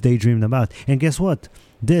always daydreamed about, and guess what?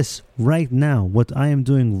 This, right now, what I am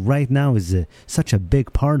doing right now is such a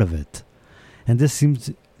big part of it. And this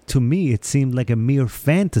seems, to me, it seemed like a mere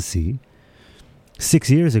fantasy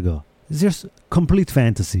 6 years ago. It's just complete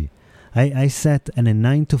fantasy. I sat in a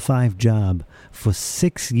 9-to-5 job for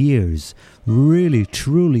 6 years, really,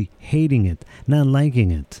 truly hating it, not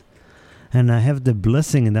liking it. And I have the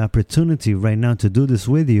blessing and the opportunity right now to do this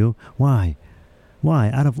with you. Why? Why?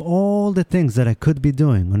 Out of all the things that I could be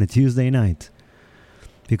doing on a Tuesday night,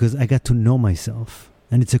 because I got to know myself.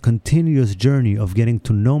 And it's a continuous journey of getting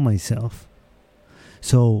to know myself.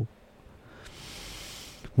 So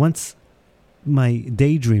once my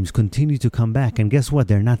daydreams continue to come back, and guess what?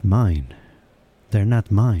 They're not mine. They're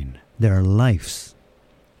not mine. They're life's.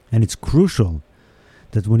 And it's crucial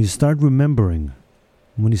that when you start remembering,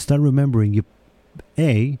 you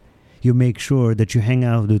make sure that you hang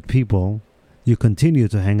out with people, you continue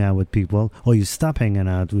to hang out with people, or you stop hanging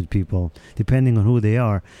out with people, depending on who they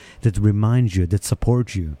are, that remind you, that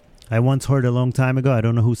support you. I once heard a long time ago, I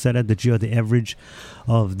don't know who said it, that you are the average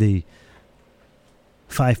of the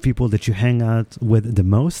 5 people that you hang out with the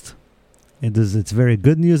most. It's very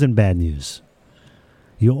good news and bad news.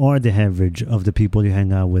 You are the average of the people you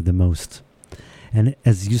hang out with the most. And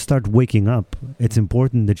as you start waking up, it's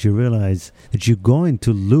important that you realize that you're going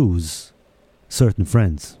to lose certain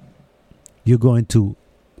friends. You're going to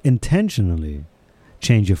intentionally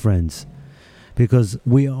change your friends, because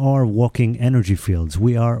we are walking energy fields.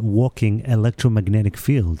 We are walking electromagnetic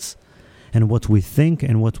fields. And what we think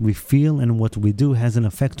and what we feel and what we do has an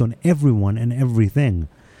effect on everyone and everything.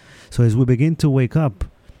 So as we begin to wake up,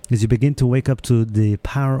 as you begin to wake up to the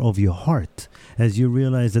power of your heart, as you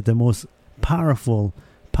realize that the most powerful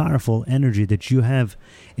energy that you have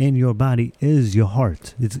in your body is your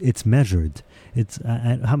heart. It's measured. It's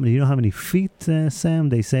how many feet, Sam,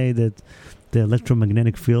 they say that the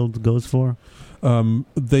electromagnetic field goes for?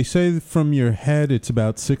 They say from your head it's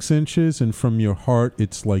about 6 inches, and from your heart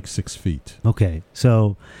it's like 6 feet. Okay,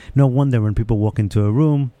 so no wonder when people walk into a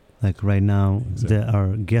room, like right now, Exactly.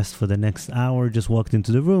 our guest for the next hour just walked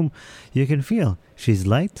into the room, you can feel she's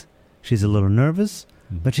light, she's a little nervous,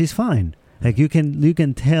 but she's fine. Like you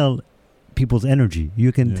can tell people's energy.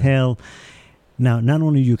 You can tell. Now, not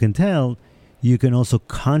only you can tell, you can also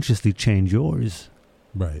consciously change yours.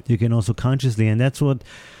 Right. You can also consciously, and that's what,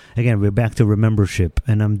 again, we're back to remembership.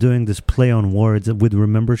 And I'm doing this play on words with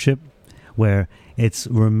remembership, where it's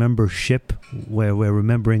remembership, where we're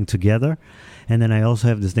remembering together. And then I also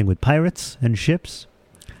have this thing with pirates and ships.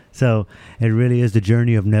 So it really is the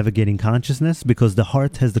journey of navigating consciousness, because the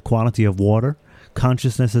heart has the quality of water.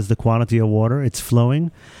 Consciousness is the quality of water. It's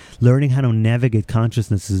flowing. Learning how to navigate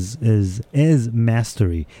consciousness is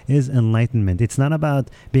mastery, is enlightenment. It's not about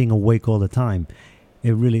being awake all the time.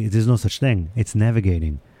 There's no such thing. It's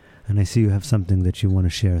navigating. And I see you have something that you want to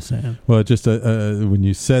share, Sam. Well, just when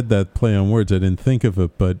you said that play on words, I didn't think of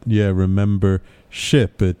it, but yeah, remember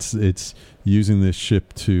ship. It's using this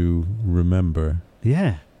ship to remember.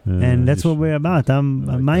 Yeah, and that's what we're about.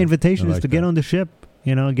 My invitation is to get on the ship.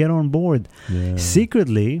 Get on board. Yeah.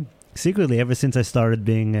 Secretly, ever since I started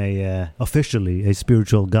being officially a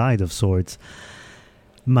spiritual guide of sorts,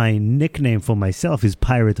 my nickname for myself is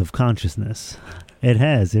Pirate of Consciousness.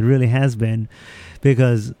 It really has been,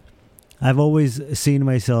 because I've always seen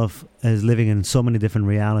myself as living in so many different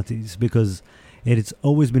realities, because it's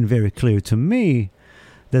always been very clear to me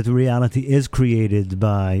that reality is created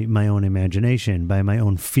by my own imagination, by my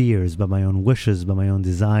own fears, by my own wishes, by my own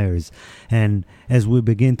desires. And as we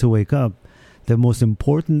begin to wake up, the most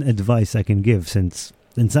important advice I can give, since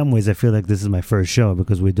in some ways I feel like this is my first show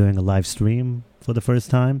because we're doing a live stream for the first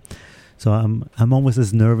time. So I'm almost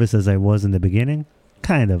as nervous as I was in the beginning.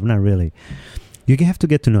 Kind of, not really. You have to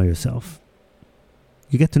get to know yourself.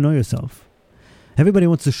 You get to know yourself. Everybody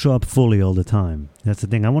wants to show up fully all the time. That's the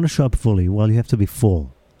thing. I want to show up fully. Well, you have to be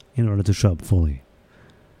full in order to show up fully.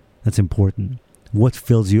 That's important. What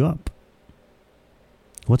fills you up?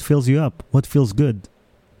 What fills you up? What feels good?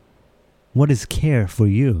 What is care for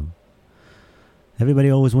you?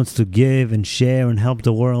 Everybody always wants to give and share and help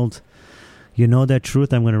the world. You know that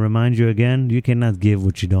truth? I'm going to remind you again. You cannot give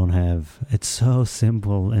what you don't have. It's so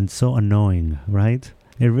simple and so annoying, right?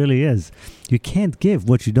 It really is. You can't give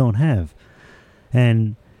what you don't have.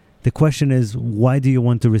 And the question is, why do you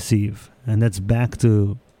want to receive? And that's back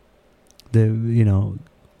to the,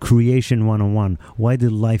 creation 101. Why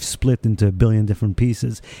did life split into a billion different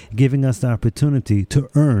pieces? Giving us the opportunity to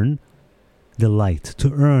earn the light,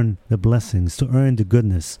 to earn the blessings, to earn the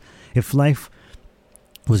goodness. If life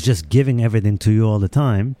was just giving everything to you all the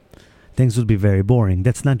time, things would be very boring.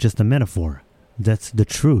 That's not just a metaphor. That's the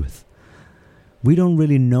truth. We don't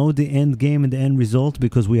really know the end game and the end result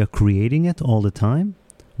because we are creating it all the time.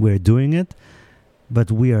 We're doing it. But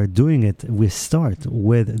we are doing it, we start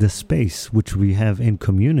with the space which we have in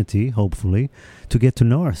community, hopefully, to get to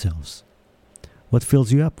know ourselves. What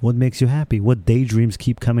fills you up? What makes you happy? What daydreams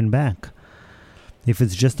keep coming back? If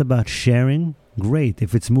it's just about sharing, great.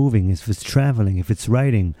 If it's moving, if it's traveling, if it's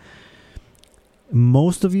writing.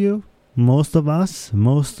 Most of you, most of us,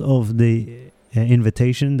 most of the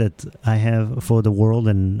invitation that I have for the world,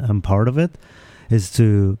 and I'm part of it, is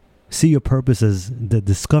to see your purpose as the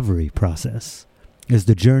discovery process, as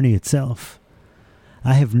the journey itself.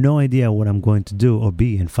 I have no idea what I'm going to do or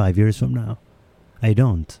be in 5 years from now. I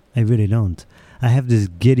don't. I really don't. I have this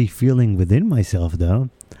giddy feeling within myself, though.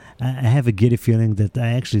 I have a giddy feeling that I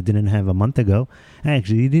actually didn't have a month ago. I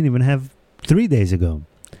actually didn't even have 3 days ago.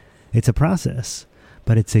 It's a process,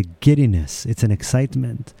 but it's a giddiness. It's an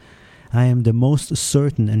excitement. I am the most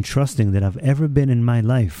certain and trusting that I've ever been in my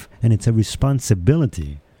life, and it's a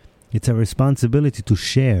responsibility. It's a responsibility to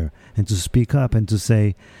share and to speak up and to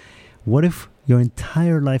say, what if your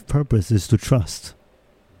entire life purpose is to trust?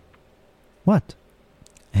 What?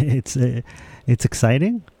 It's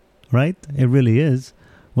exciting, right? It really is.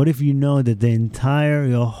 What if you know that the entire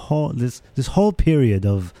this whole period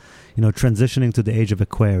of transitioning to the age of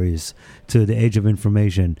Aquarius, to the age of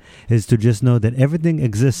information, is to just know that everything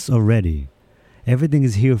exists already. Everything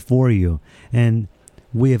is here for you, and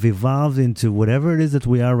we have evolved into whatever it is that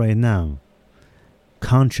we are right now.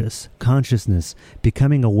 Consciousness,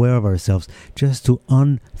 becoming aware of ourselves, just to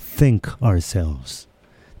unthink ourselves,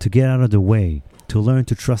 to get out of the way, to learn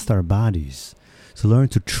to trust our bodies, to learn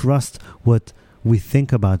to trust what we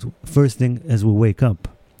think about first thing as we wake up.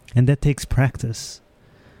 And that takes practice.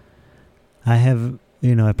 I have,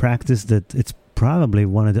 a practice that it's probably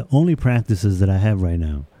one of the only practices that I have right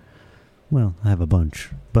now. Well, I have a bunch,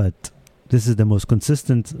 but this is the most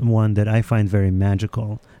consistent one that I find very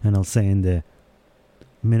magical. And I'll say in the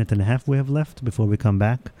minute and a half we have left before we come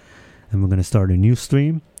back, and we're going to start a new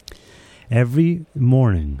stream. Every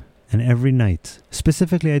morning and every night,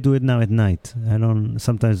 specifically I do it now at night.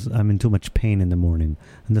 Sometimes I'm in too much pain in the morning,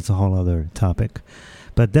 and that's a whole other topic.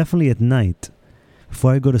 But definitely at night,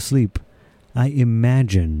 before I go to sleep, I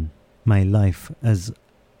imagine my life as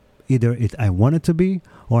either I want it to be,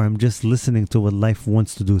 or I'm just listening to what life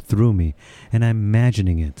wants to do through me, and I'm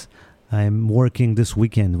imagining it. I'm working this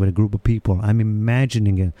weekend with a group of people. I'm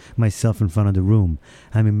imagining it, myself in front of the room.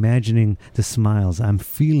 I'm imagining the smiles. I'm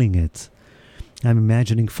feeling it. I'm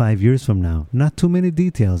imagining 5 years from now. Not too many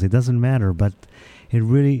details. It doesn't matter, but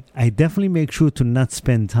I definitely make sure to not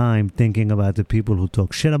spend time thinking about the people who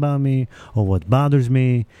talk shit about me or what bothers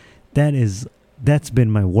me. That's been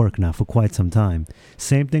my work now for quite some time.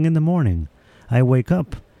 Same thing in the morning. I wake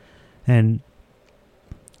up, and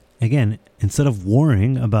again, instead of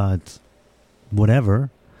worrying about whatever,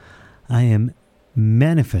 I am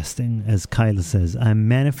manifesting, as Kyla says. I'm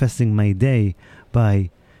manifesting my day by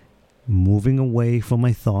moving away from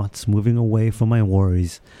my thoughts, moving away from my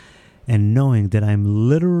worries, and knowing that I'm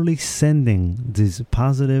literally sending these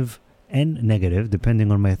positive and negative, depending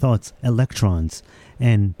on my thoughts, electrons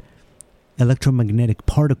and electromagnetic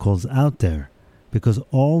particles out there. Because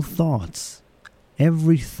all thoughts,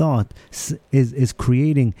 every thought is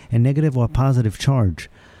creating a negative or positive charge.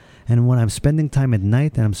 And when I'm spending time at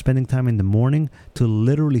night and I'm spending time in the morning to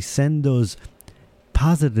literally send those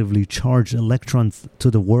positively charged electrons to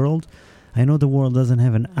the world, I know the world doesn't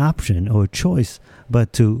have an option or a choice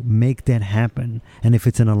but to make that happen. And if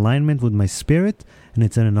it's in alignment with my spirit and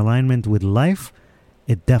it's in alignment with life,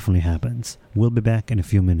 it definitely happens. We'll be back in a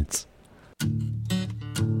few minutes.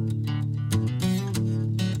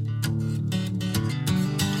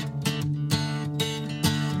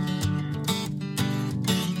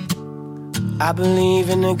 I believe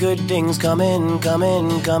in the good things coming.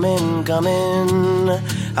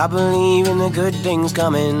 I believe in the good things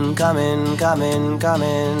coming.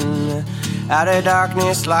 Out of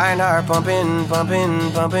darkness, light are pumping.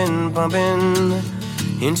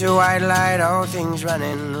 Into white light, all things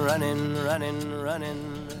running.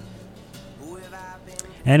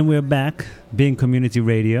 And we're back, being community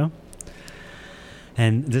radio.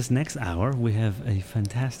 And this next hour, we have a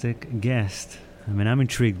fantastic guest. I mean, I'm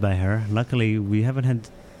intrigued by her. Luckily, we haven't had...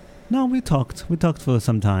 No, we talked. We talked for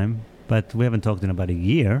some time, but we haven't talked in about a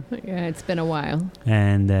year. Yeah, it's been a while.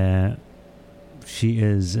 And she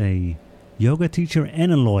is a yoga teacher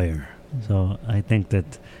and a lawyer. So I think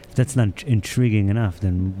that if that's not intriguing enough,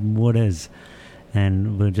 then what is?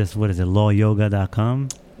 And we'll just, what is it, lawyoga.com?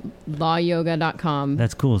 Lawyoga.com.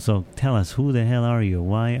 That's cool. So tell us, who the hell are you?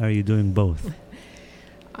 Why are you doing both?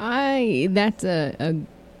 That's a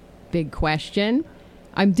big question.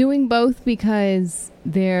 I'm doing both because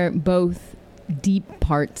they're both deep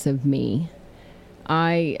parts of me.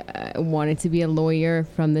 I wanted to be a lawyer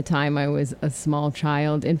from the time I was a small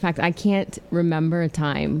child. In fact, I can't remember a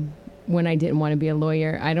time when I didn't want to be a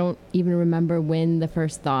lawyer. I don't even remember when the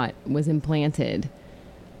first thought was implanted.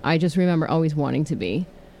 I just remember always wanting to be,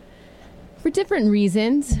 for different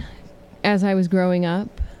reasons, as I was growing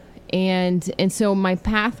up. And so my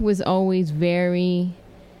path was always very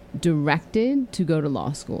directed to go to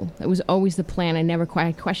law school. That was always the plan. I never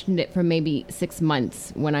quite questioned it for maybe 6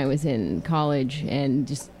 months when I was in college and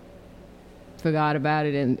just forgot about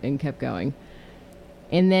it and kept going.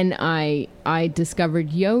 And then I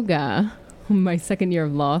discovered yoga my second year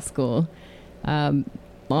of law school.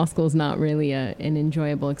 Law school is not really an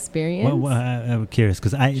enjoyable experience. Well, I'm curious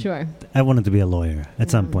because Sure. I wanted to be a lawyer at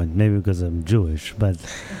some point, maybe because I'm Jewish, but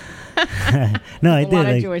no, I did. A lot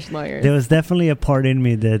of like, Jewish lawyers. there was definitely a part in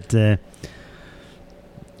me that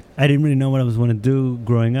I didn't really know what I was going to do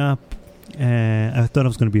growing up. I thought I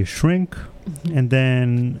was going to be a shrink, and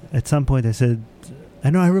then at some point I said, I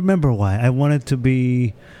remember why. I wanted to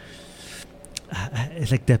be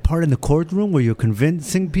it's like that part in the courtroom where you're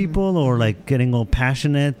convincing people or like getting all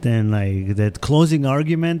passionate and like that closing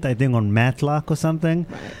argument, I think on Matlock or something.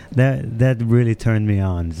 Right. That really turned me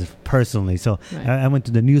on personally. So Right. I went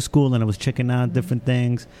to the new school and I was checking out different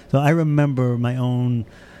things. So I remember my own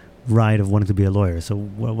ride of wanting to be a lawyer. So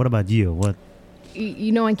what about you? What?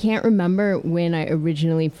 You know, I can't remember when I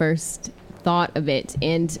originally first thought of it.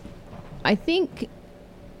 And I think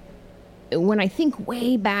when I think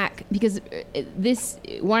way back, because this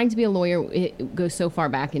wanting to be a lawyer, it goes so far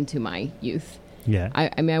back into my youth. Yeah.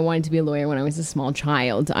 I mean, I wanted to be a lawyer when I was a small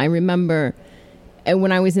child. I remember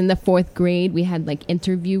when I was in the 4th grade, we had like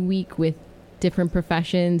interview week with different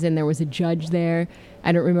professions, and there was a judge there.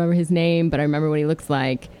 I don't remember his name, but I remember what he looks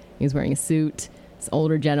like. He was wearing a suit. This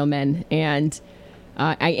older gentleman, and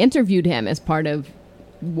I interviewed him as part of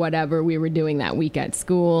whatever we were doing that week at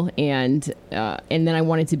school, and then I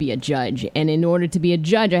wanted to be a judge, and in order to be a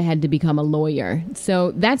judge I had to become a lawyer.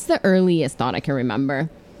 So that's the earliest thought I can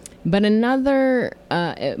remember. But another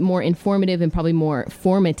more informative and probably more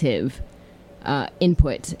formative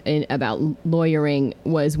input about lawyering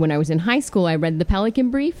was when I was in high school. I read The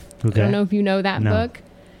Pelican Brief. Okay. I don't know if you know that No. book.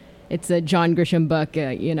 It's a John Grisham book,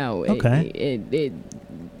 Okay. it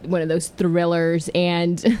one of those thrillers,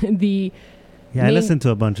 and the Yeah, I listened to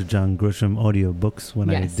a bunch of John Grisham audiobooks when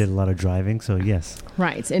Yes. I did a lot of driving, so yes.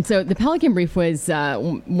 Right. And so The Pelican Brief was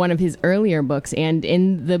one of his earlier books. And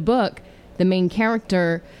in the book, the main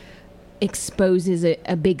character exposes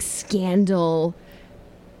a big scandal.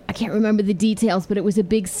 I can't remember the details, but it was a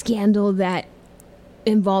big scandal that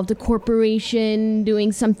involved a corporation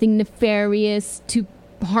doing something nefarious to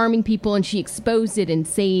harming people. And she exposed it and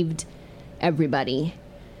saved everybody.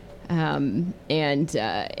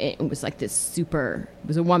 It was like this it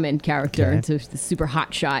was a woman character. Okay. So the super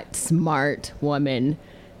hotshot, smart woman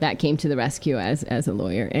that came to the rescue as a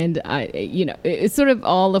lawyer. And it's sort of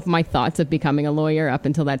all of my thoughts of becoming a lawyer up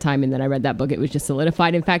until that time. And then I read that book. It was just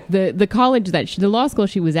solidified. In fact, the college the law school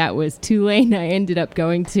she was at was Tulane. I ended up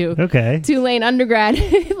going to Okay. Tulane undergrad,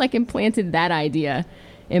 like implanted that idea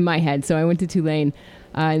in my head. So I went to Tulane,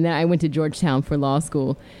 and then I went to Georgetown for law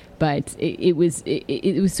school. But it was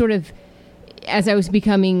sort of, as I was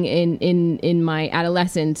becoming in my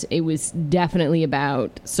adolescence, it was definitely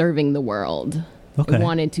about serving the world. Okay. I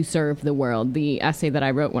wanted to serve the world. The essay that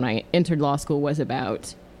I wrote when I entered law school was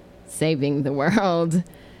about saving the world,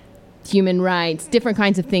 human rights, different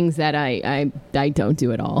kinds of things that I don't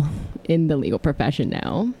do at all in the legal profession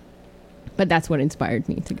now. But that's what inspired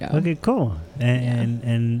me to go. Okay, cool.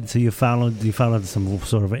 And so you followed some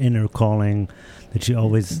sort of inner calling that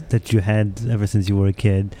you had ever since you were a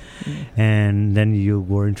kid, and then you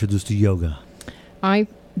were introduced to yoga. I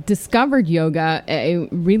discovered yoga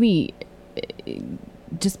really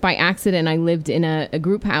just by accident. I lived in a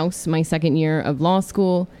group house my second year of law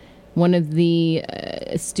school. One of the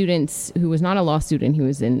students who was not a law student, he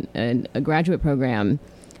was in a graduate program,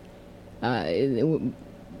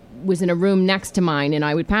 was in a room next to mine, and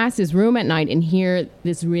I would pass his room at night and hear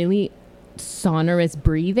this really sonorous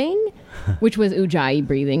breathing, which was Ujjayi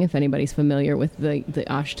breathing, if anybody's familiar with the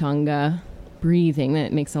Ashtanga breathing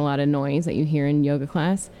that makes a lot of noise that you hear in yoga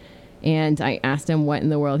class. And I asked him what in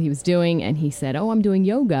the world he was doing, and he said, "Oh, I'm doing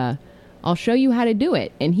yoga. I'll show you how to do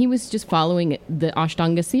it." And he was just following the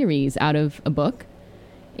Ashtanga series out of a book.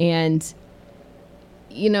 And,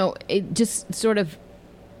 it just sort of,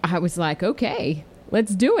 I was like, okay,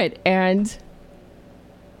 let's do it. And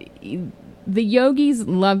the yogis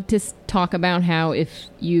love to talk about how if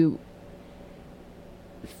you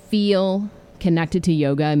feel connected to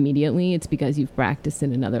yoga immediately, it's because you've practiced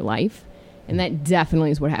in another life. And that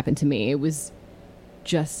definitely is what happened to me. It was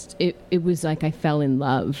just, it was like I fell in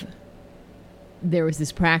love there was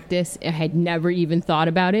this practice. I had never even thought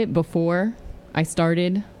about it before I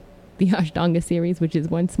started the Ashtanga series, which is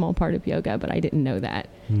one small part of yoga, but I didn't know that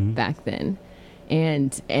back then.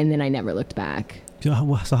 And then I never looked back. So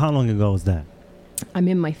how long ago was that? I'm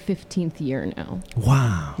in my 15th year now.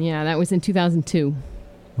 Wow. Yeah, that was in 2002.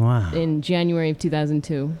 Wow. In January of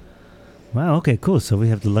 2002. Wow, okay, cool. So we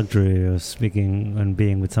have the luxury of speaking and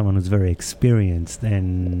being with someone who's very experienced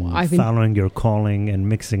and following your calling and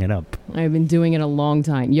mixing it up. I've been doing it a long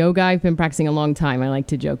time. Yoga, I've been practicing a long time. I like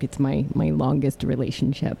to joke it's my longest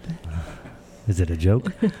relationship. Is it a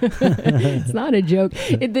joke? It's not a joke.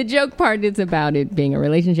 The joke part is about it being a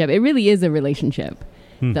relationship. It really is a relationship,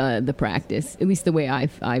 the practice, at least the way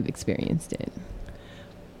I've experienced it.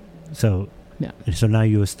 So, yeah. So now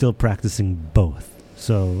you are still practicing both.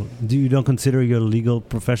 So you don't consider your legal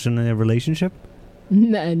profession a relationship?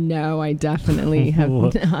 No, I definitely have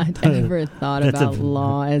not ever thought about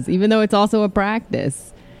law as, even though it's also a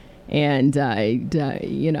practice. And, that's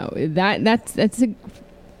a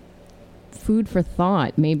food for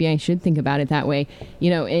thought. Maybe I should think about it that way.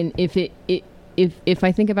 And if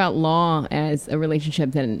I think about law as a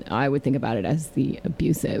relationship, then I would think about it as the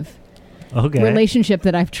abusive relationship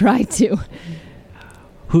that I've tried to.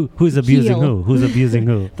 Who's abusing who? Who's abusing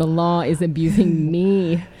who? The law is abusing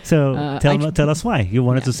me. So tell us why. You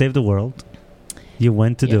wanted to save the world. You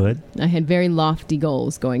went to do it. I had very lofty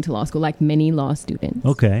goals going to law school, like many law students.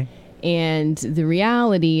 Okay. And the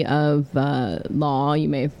reality of law,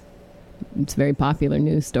 it's very popular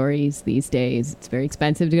news stories these days. It's very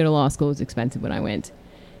expensive to go to law school. It was expensive when I went.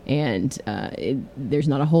 And there's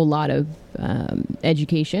not a whole lot of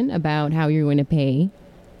education about how you're going to pay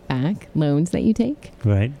back loans that you take.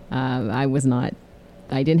 Right. I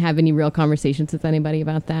didn't have any real conversations with anybody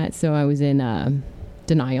about that. So I was in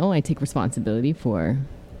denial. I take responsibility for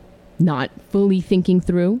not fully thinking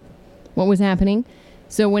through what was happening.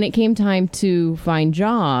 So when it came time to find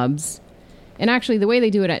jobs, and actually the way they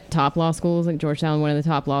do it at top law schools, like Georgetown, one of the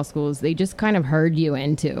top law schools, they just kind of herd you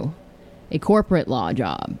into a corporate law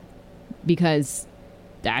job because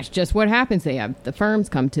that's just what happens. They have the firms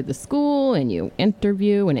come to the school and you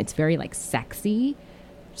interview, and it's very sexy.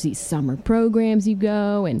 These summer programs you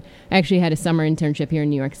go, and I actually had a summer internship here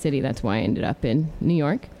in New York City. That's why I ended up in New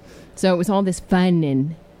York. So it was all this fun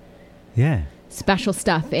and special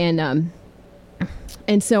stuff, and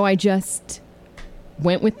so I just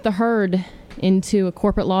went with the herd into a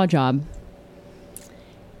corporate law job,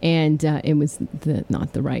 and it was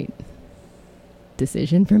not the right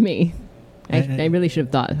decision for me. I really should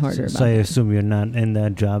have thought harder about it. So I assume you're not in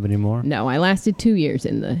that job anymore? No, I lasted 2 years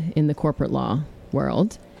in the corporate law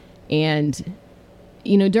world. And,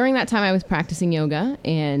 during that time I was practicing yoga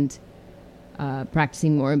and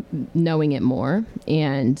practicing more, knowing it more.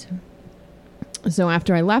 And so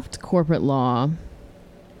after I left corporate law,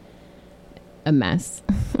 a mess,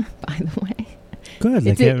 by the way. Good,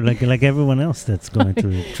 like everyone else that's going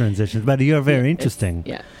through transitions. But you're very interesting.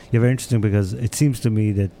 Yeah. You're very interesting because it seems to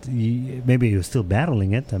me that maybe you're still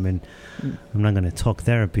battling it. I mean, I'm not going to talk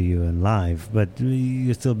therapy you in live, but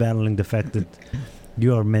you're still battling the fact that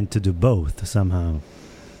you are meant to do both somehow.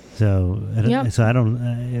 So, so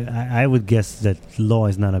I would guess that law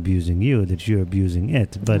is not abusing you, that you're abusing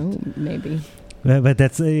it. But maybe. But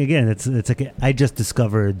that's again, it's like I just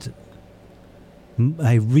discovered.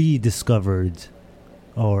 I rediscovered.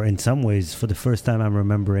 Or in some ways, for the first time, I'm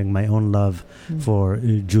remembering my own love for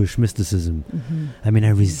Jewish mysticism. Mm-hmm. I mean, I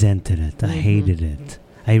resented it. I hated it.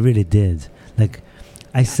 I really did.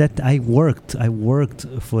 I worked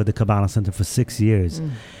for the Kabbalah Center for 6 years,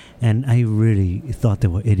 and I really thought they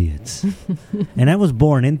were idiots. And I was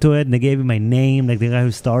born into it, and they gave me my name, like the guy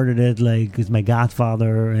who started it, like is my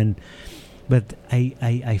godfather. But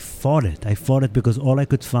I fought it. I fought it because all I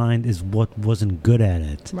could find is what wasn't good at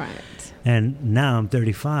it. Right. And now I'm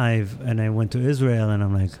 35, and I went to Israel, and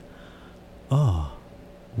I'm like, oh,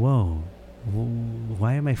 whoa,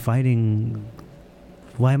 why am I fighting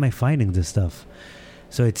this stuff?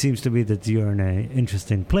 So it seems to be that you're in an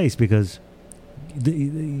interesting place because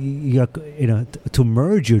to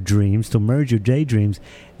merge your dreams, to merge your daydreams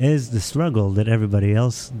is the struggle that everybody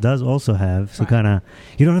else does also have. So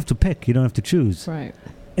you don't have to pick, you don't have to choose. Right.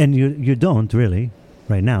 And you don't really.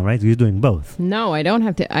 Right now, right? You're doing both. No, I don't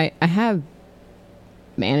have to. I have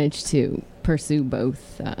managed to pursue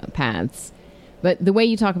both paths. But the way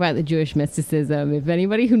you talk about the Jewish mysticism, if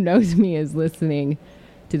anybody who knows me is listening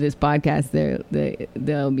to this podcast,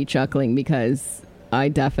 they'll be chuckling because I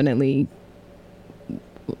definitely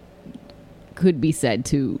could be said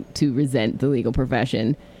to resent the legal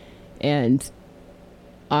profession. And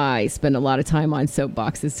I spend a lot of time on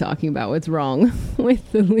soapboxes talking about what's wrong with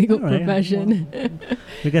the legal All right, profession.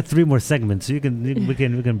 We got 3 more segments, so we can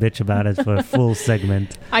bitch about it for a full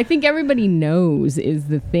segment. I think everybody knows is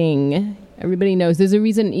the thing. Everybody knows. There's a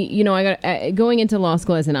reason. You know, I got going into law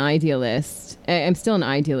school as an idealist. I'm still an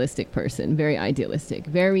idealistic person. Very idealistic.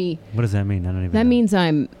 Very. What does that mean? I don't even. That know. means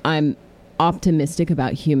I'm optimistic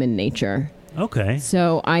about human nature. Okay.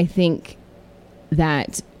 So I think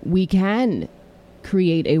that we can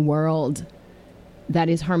create a world that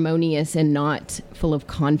is harmonious and not full of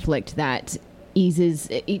conflict, that eases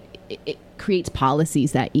it creates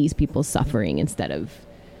policies that ease people's suffering instead of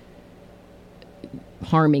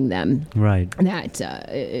harming them, Right. that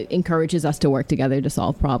encourages us to work together to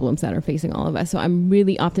solve problems that are facing all of us. So I'm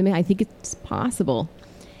really optimistic. I think it's possible.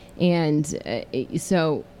 And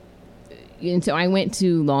so I went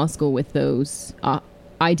to law school with those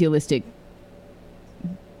idealistic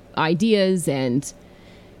ideas, and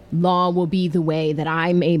law will be the way that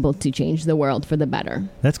I'm able to change the world for the better.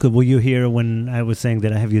 That's good. Were you here when I was saying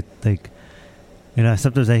that I have you, like, you know,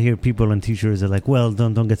 sometimes I hear people and teachers are like, well,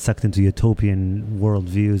 don't get sucked into utopian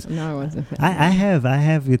worldviews. No, I wasn't. I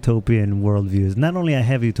have utopian worldviews. Not only I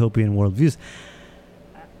have utopian worldviews,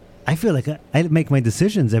 I feel like I make my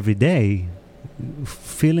decisions every day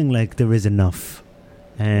feeling like there is enough.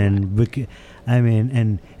 And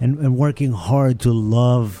and working hard to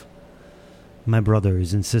love my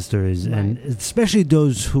brothers and sisters, Right. and especially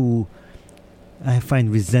those who I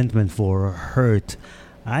find resentment for or hurt.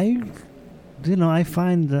 I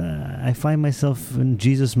find myself in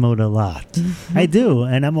Jesus mode a lot. I do,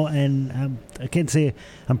 and I can't say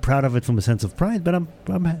I'm proud of it from a sense of pride, but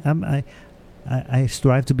I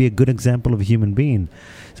strive to be a good example of a human being.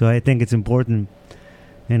 So I think it's important,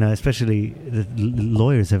 you know, especially the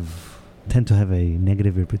lawyers tend to have a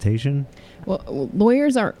negative reputation. Well,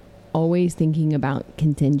 lawyers are always thinking about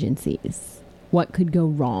contingencies. What could go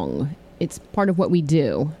wrong? It's part of what we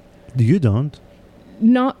do. You don't.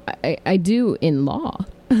 Not, I do in law.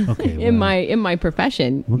 Okay. in my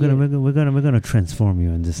profession. We're gonna transform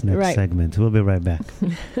you in this next Right. segment. We'll be right back.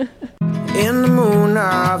 In the moon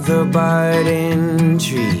of the budding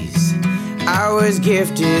trees, I was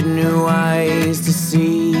gifted new eyes to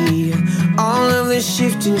see all of the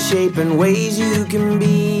shifting shape and ways you can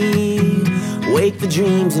be. Wake the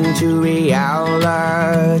dreams into realities.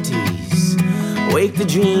 Wake the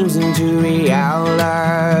dreams into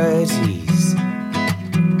realities.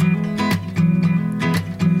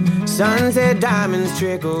 Sunset diamonds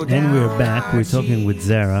trickle down. And we're back. We're talking with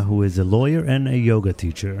Zara, who is a lawyer and a yoga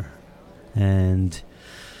teacher. And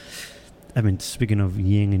I mean, speaking of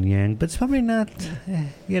yin and yang, but it's probably not,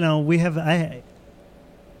 you know, we have, I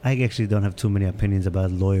actually don't have too many opinions about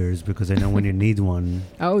lawyers because I know when you need one.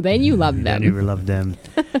 Oh, then you love Then you them. love them.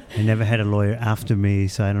 I never had a lawyer after me,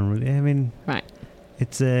 so I don't really, I mean, Right.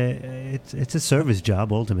 it's a service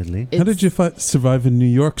job ultimately. How did you survive in New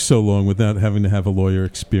York so long without having to have a lawyer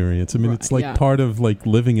experience? I mean, it's like Yeah. part of like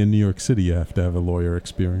living in New York City. You have to have a lawyer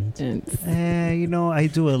experience. And You know, I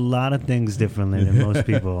do a lot of things differently than most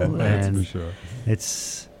people, That's for and sure.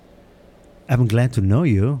 I'm glad to know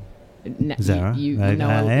you, Zara. You Like, know,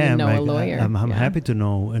 I am. a Like, lawyer. I'm Yeah. happy to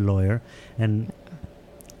know a lawyer, and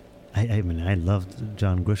I mean, I loved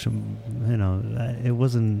John Grisham. You know, it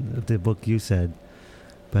wasn't the book you said,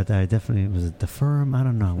 but I definitely was it The Firm. I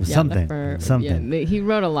don't know, it was Yeah, something, the firm. something. Yeah, he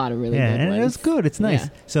wrote a lot of really Yeah, good and ones. it was good. It's nice. Yeah.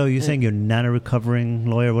 So you're saying you're not a recovering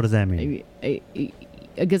lawyer? What does that mean?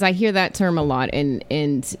 Because I hear that term a lot, and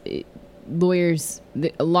lawyers,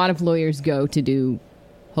 a lot of lawyers go to do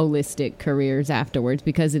holistic careers afterwards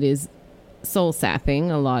because it is soul sapping,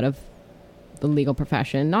 a lot of the legal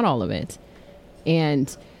profession, not all of it.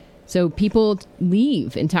 And so people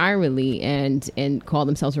leave entirely and call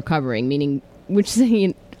themselves recovering, meaning, which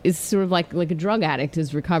is sort of like a drug addict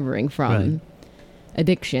is recovering from Right.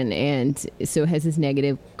 addiction, and so it has this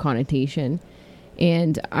negative connotation.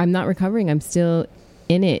 And I'm not recovering, I'm still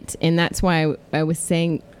in it. And that's why I was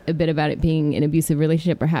saying a bit about it being an abusive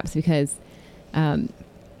relationship, perhaps because I'm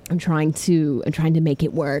trying to make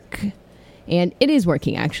it work. And it is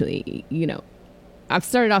working, actually. You know, I've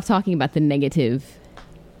started off talking about the negative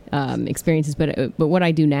experiences, but what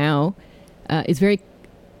I do now is very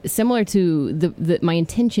similar to my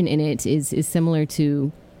intention in it is similar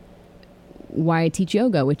to why I teach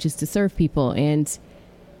yoga, which is to serve people. And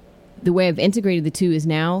the way I've integrated the two is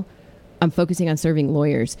now I'm focusing on serving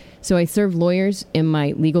lawyers. So I serve lawyers in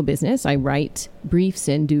my legal business. I write briefs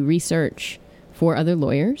and do research for other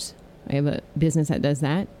lawyers. I have a business that does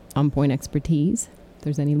that, On Point Expertise. If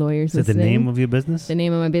there's any lawyers Is that the listening. name of your business? The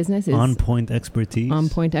name of my business is On Point Expertise. On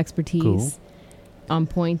Point Expertise. Cool. On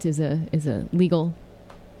Point is a legal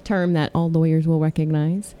term that all lawyers will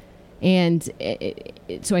recognize. And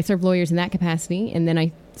so I serve lawyers in that capacity. And then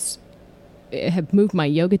I have moved my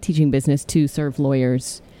yoga teaching business to serve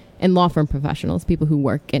lawyers and law firm professionals, people who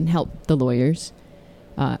work and help the lawyers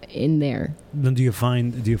in there. Then do you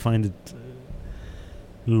find that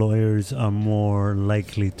lawyers are more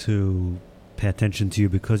likely to pay attention to you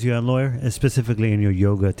because you're a lawyer, specifically in your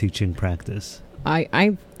yoga teaching practice?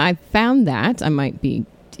 I found that I might be.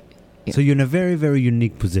 So you're in a very, very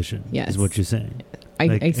unique position. Yes. Is what you're saying.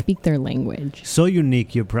 I speak their language. So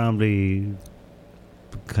unique, you're probably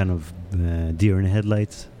kind of deer in the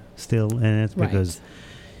headlights still in it, Right. because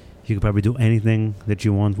you could probably do anything that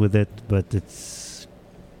you want with it, but it's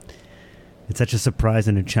such a surprise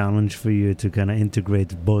and a challenge for you to kind of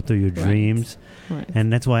integrate both of your dreams. Right.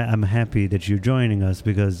 And that's why I'm happy that you're joining us,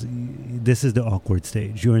 because this is the awkward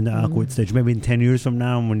stage. You're in the awkward stage. Maybe in 10 years from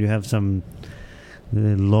now, when you have some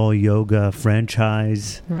law yoga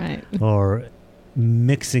franchise, Right. or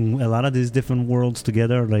mixing a lot of these different worlds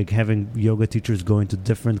together, like having yoga teachers go into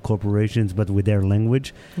different corporations but with their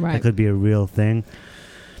language, Right. that could be a real thing.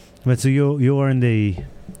 But so you are in the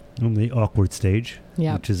awkward stage,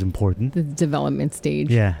 Yeah. which is important. The development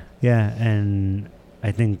stage. Yeah, and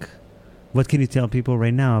I think, what can you tell people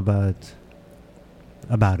right now about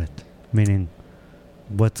it? Meaning,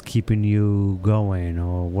 what's keeping you going,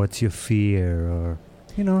 or what's your fear, or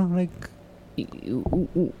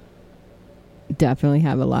Definitely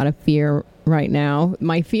have a lot of fear right now.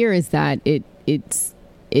 My fear is that it's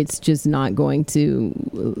just not going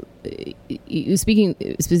to. Speaking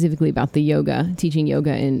specifically about the yoga, teaching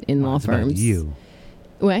yoga in law it's firms. about you.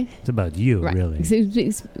 What? It's about you, Right. really. So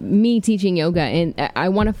it's me teaching yoga, and I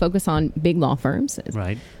want to focus on big law firms.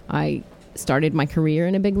 Right. I started my career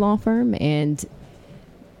in a big law firm, and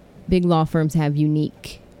big law firms have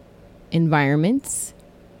unique environments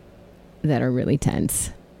that are really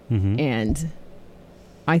tense. Mm-hmm. And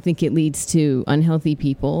I think it leads to unhealthy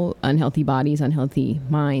people, unhealthy bodies, unhealthy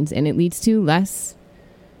minds, and it leads to less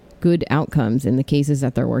good outcomes in the cases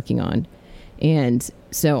that they're working on. And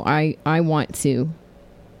so I want to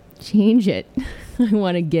change it. I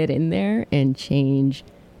want to get in there and change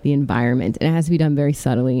the environment. And it has to be done very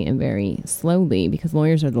subtly and very slowly, because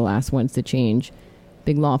lawyers are the last ones to change.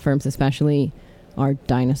 Big law firms especially are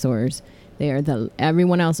dinosaurs. They are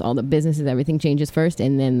everyone else, all the businesses, everything changes first,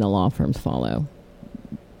 and then the law firms follow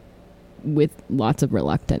with lots of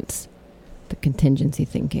reluctance. The contingency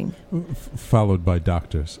thinking. Followed by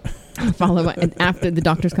doctors. Followed by, and after the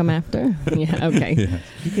doctors come after? Yeah, okay. Yeah.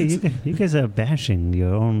 You guys are bashing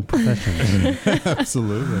your own profession.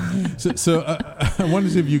 Absolutely. So I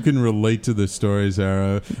wonder if you can relate to this story,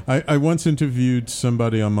 Zara. I once interviewed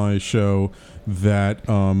somebody on my show that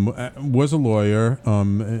was a lawyer,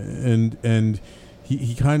 and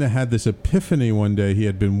he kind of had this epiphany one day. He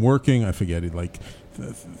had been working, I forget it, like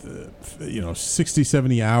 60,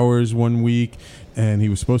 70 hours one week, and he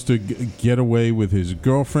was supposed to get away with his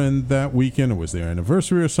girlfriend that weekend. It was their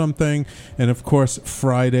anniversary or something. And of course,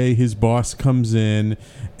 Friday, his boss comes in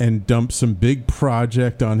and dumps some big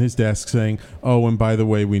project on his desk saying, oh, and by the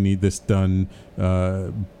way, we need this done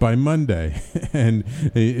by Monday. And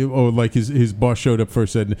his boss showed up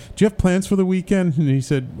first, said, do you have plans for the weekend? And he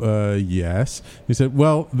said, yes. He said,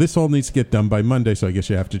 well, this all needs to get done by Monday, so I guess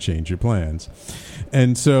you have to change your plans.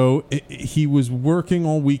 And so he was working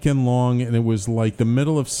all weekend long, and it was like the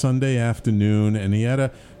middle of Sunday afternoon, and he had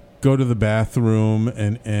to go to the bathroom,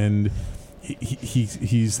 and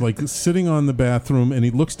he's like sitting on the bathroom, and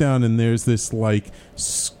he looks down, and there's this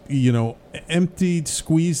emptied,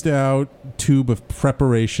 squeezed out tube of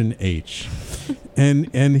Preparation H.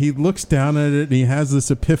 and he looks down at it, and he has this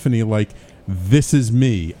epiphany, like, this is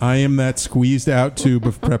me. I am that squeezed out tube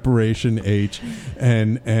of Preparation H.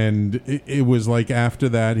 And it was like after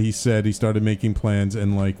that, he said he started making plans,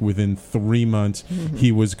 and like within 3 months,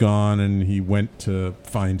 he was gone, and he went to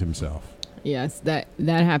find himself. Yes, that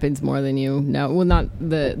happens more than you know. Well, not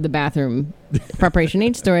the bathroom Preparation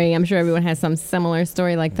H story. I'm sure everyone has some similar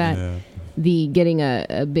story like that. Yeah. The getting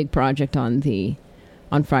a big project on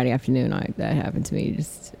Friday afternoon, that happened to me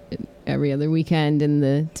just every other weekend in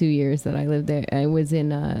the 2 years that I lived there. I was in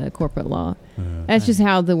corporate law. That's just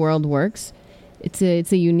how the world works. It's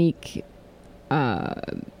a unique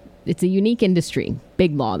industry.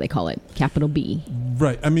 Big law, they call it, capital B.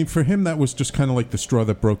 Right. I mean, for him, that was just kind of like the straw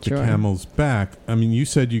that broke the camel's back. I mean, you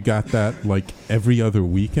said you got that like every other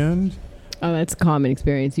weekend. Oh, that's a common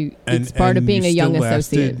experience. It's part of being a young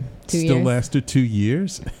associate. 2 years. Still lasted 2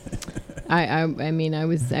 years. I mean, I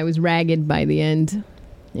was ragged by the end.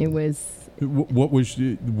 It was What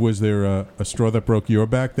was there a straw that broke your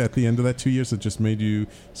back at the end of that 2 years that just made you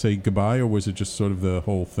say goodbye, or was it just sort of the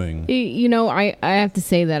whole thing? You know, I have to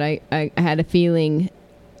say that I had a feeling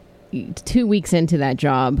 2 weeks into that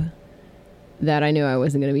job that I knew I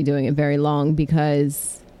wasn't going to be doing it very long,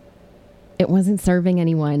 because it wasn't serving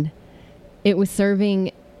anyone. It was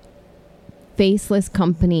serving faceless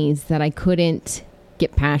companies that I couldn't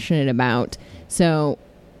get passionate about. So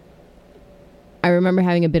I remember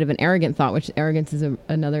having a bit of an arrogant thought, which arrogance is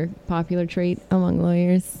another popular trait among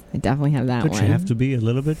lawyers. I definitely have that Don't one. you have to be a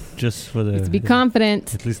little bit just for the... to be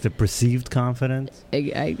confident. At least the perceived confidence.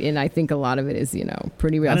 And I think a lot of it is,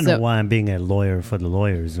 pretty real. I don't know why I'm being a lawyer for the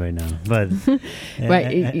lawyers right now, but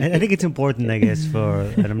Right. I think it's important, I guess,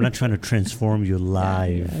 and I'm not trying to transform you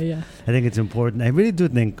live. Yeah. I think it's important. I really do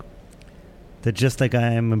think that just like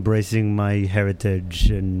I am embracing my heritage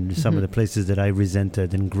and some of the places that I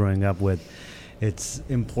resented and growing up with, it's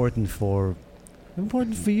important for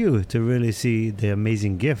you to really see the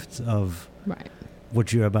amazing gifts of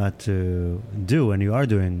what you're about to do and you are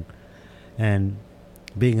doing. And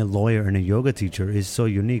being a lawyer and a yoga teacher is so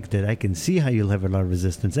unique that I can see how you'll have a lot of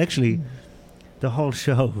resistance. Actually, the whole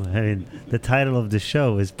show, I mean, the title of the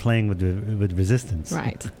show is Playing with Resistance.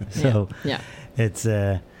 Right. So it's...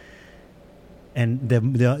 and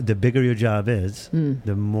the bigger your job is,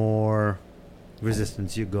 the more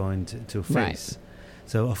resistance you're going to face. Right.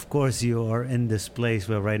 So, of course, you are in this place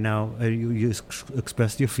where right now you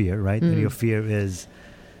expressed your fear, right? And your fear is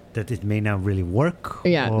that it may not really work.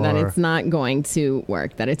 Yeah, that it's not going to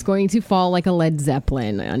work, that it's going to fall like a Led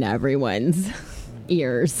Zeppelin on everyone's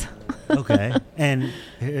ears. Okay. And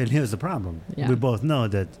here's the problem. Yeah. We both know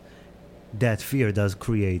that fear does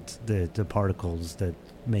create the particles that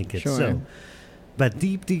make it so. But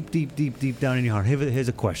deep down in your heart, here's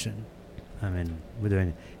a question. I mean,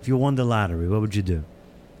 if you won the lottery, what would you do?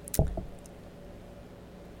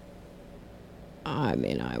 I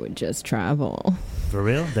mean, I would just travel. For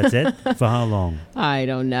real? That's it? For how long? I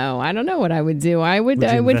don't know. I don't know what I would do. I would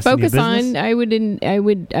focus on. I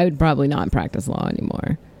would probably not practice law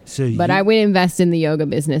anymore. But I would invest in the yoga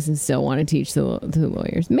business and still want to teach the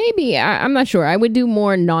lawyers. Maybe. I'm not sure. I would do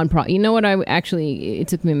more non-profit. You know what? It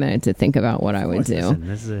took me a minute to think about what I would do.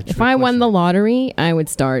 If I won the lottery, I would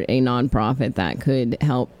start a non-profit that could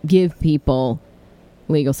help give people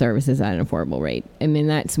legal services at an affordable rate. I mean,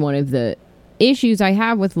 that's one of the issues I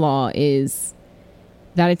have with law, is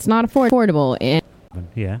that it's not affordable.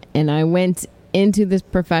 And I went into this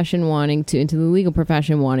profession into the legal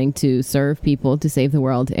profession wanting to serve people, to save the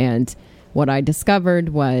world, and what I discovered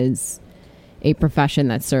was a profession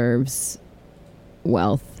that serves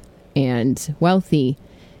wealth and wealthy.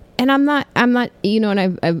 And I'm not and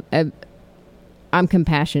I'm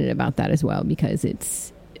compassionate about that as well,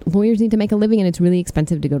 because lawyers need to make a living and it's really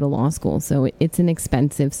expensive to go to law school, so it's an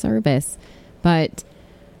expensive service. But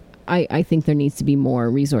I think there needs to be more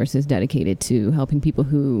resources dedicated to helping people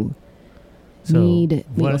who need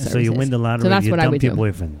legal services. So you win the lottery, so that's you what dump your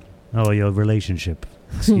boyfriend. Oh, your relationship.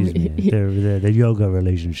 Excuse me. The yoga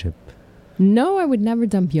relationship. No, I would never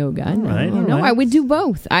dump yoga. All right. I would do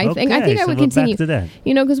both. I think I would continue. Back to that.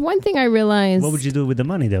 Because one thing I realized... What would you do with the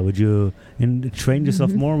money, though? Would you train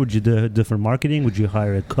yourself more? Would you do different marketing? Would you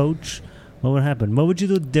hire a coach? What would happen? What would you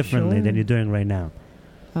do differently than you're doing right now?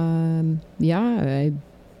 I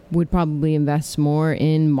would probably invest more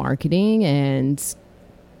in marketing and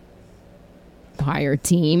hire a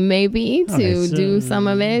team maybe to do some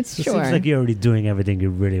of it. It seems like you're already doing everything you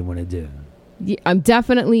really want to do. I'm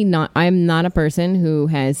definitely not. I'm not a person who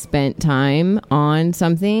has spent time on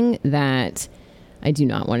something that I do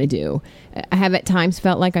not want to do. I have at times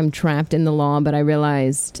felt like I'm trapped in the law, but I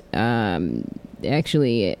realized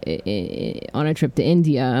actually on a trip to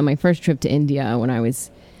India, my first trip to India, when I was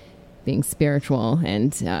being spiritual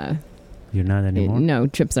and you're not anymore? No,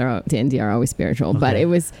 trips to India are always spiritual. Okay. But it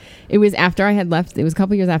was after I had left. It was a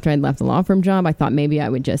couple years after I'd left the law firm job. I thought maybe I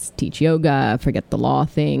would just teach yoga, forget the law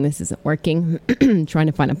thing. This isn't working. Trying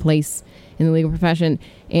to find a place in the legal profession.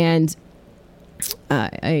 And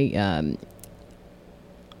I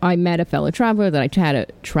met a fellow traveler that I had a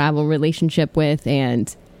travel relationship with,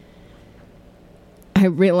 and I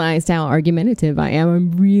realized how argumentative I am.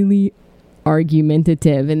 I'm really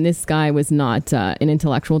argumentative, and this guy was not an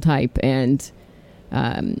intellectual type, and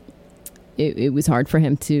it was hard for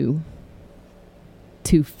him to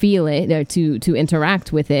feel it, or to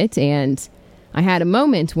interact with it. And I had a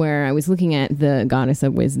moment where I was looking at the goddess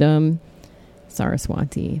of wisdom,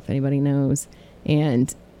 Saraswati, if anybody knows,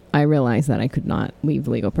 and I realized that I could not leave the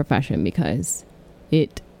legal profession because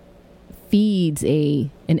it feeds an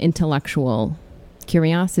intellectual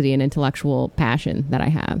curiosity, an intellectual passion that I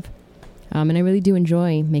have. And I really do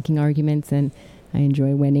enjoy making arguments, and I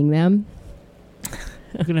enjoy winning them.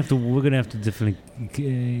 We're gonna have to definitely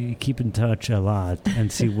keep in touch a lot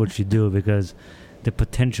and see what you do, because the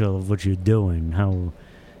potential of what you're doing, how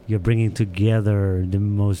you're bringing together the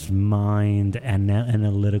most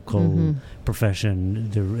analytical profession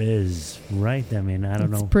there is, right? I mean, I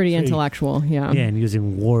don't know. It's pretty intellectual, yeah. Yeah, and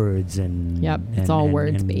using words and it's all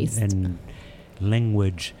words based and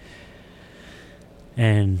language,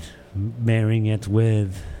 and marrying it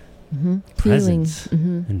with presence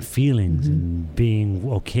and feelings and being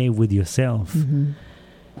okay with yourself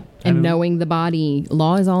and knowing the body.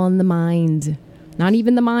 Law is all in the mind. Not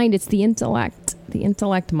even the mind, it's the intellect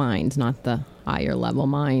mind, not the higher level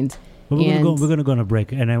mind. Well, we're gonna go on a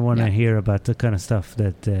break, and I want to hear about the kind of stuff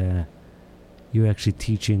that you're actually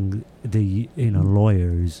teaching the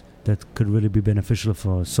lawyers that could really be beneficial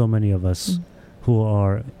for so many of us who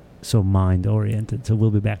are so mind oriented. So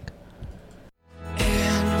we'll be back.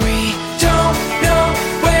 And we don't know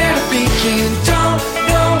where to begin, don't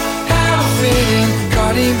know how to fit in,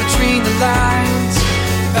 caught in between the lines,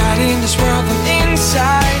 fighting this world from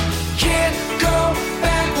inside. Can't go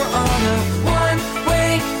back, we're on a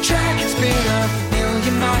one-way track. It's been a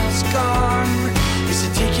million miles gone. Is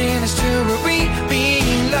it taking us to where we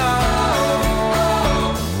belong?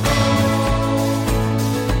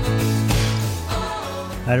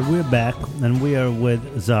 And we're back, and we are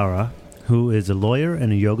with Zara, who is a lawyer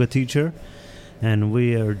and a yoga teacher, and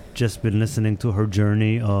we are just been listening to her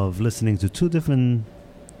journey of listening to two different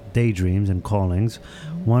daydreams and callings,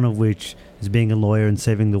 one of which is being a lawyer and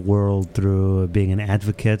saving the world through being an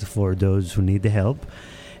advocate for those who need the help,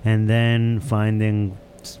 and then finding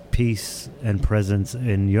peace and presence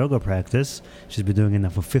in yoga practice. She's been doing it now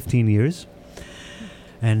for 15 years,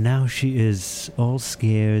 and now she is all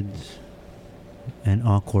scared and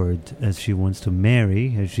awkward as she wants to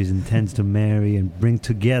marry, as she intends to marry and bring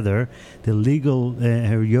together the legal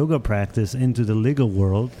her yoga practice into the legal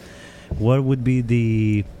world. What would be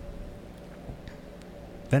the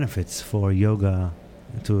benefits for yoga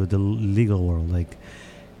to the legal world? Like,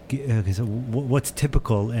 okay, so what's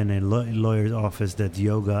typical in a lawyer's office that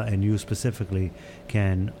yoga and you specifically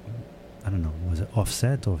can, I don't know, was it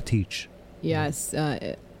offset or teach? Yes,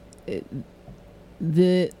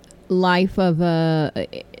 the life of a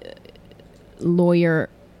lawyer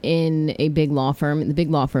in a big law firm. The big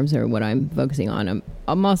law firms are what I'm focusing on.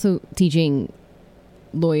 I'm also teaching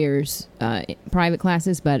lawyers private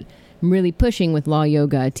classes, but I'm really pushing with law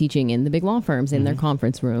yoga, teaching in the big law firms in their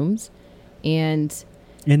conference rooms, and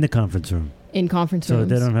in the conference room. In conference so rooms.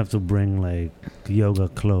 They don't have to bring like yoga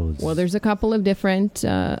clothes. Well, there's a couple of different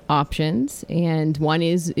options, and one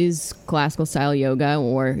is classical style yoga,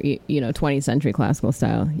 or 20th century classical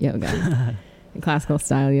style yoga. Classical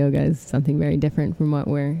style yoga is something very different from what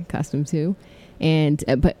we're accustomed to, and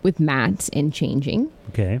but with mats and changing.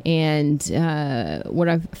 Okay. And what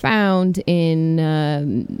I've found in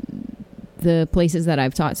the places that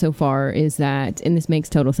I've taught so far is that, and this makes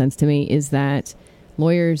total sense to me, is that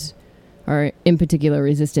lawyers are in particular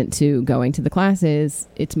resistant to going to the classes.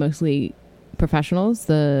 It's mostly professionals,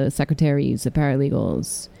 the secretaries, the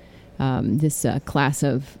paralegals, this class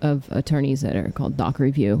of attorneys that are called doc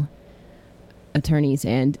review attorneys,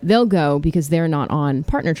 and they'll go because they're not on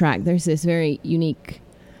partner track. There's this very unique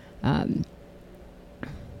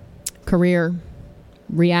career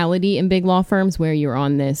reality in big law firms where you're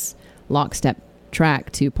on this lockstep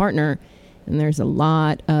track to partner, and there's a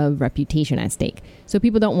lot of reputation at stake. So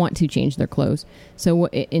people don't want to change their clothes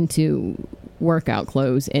into workout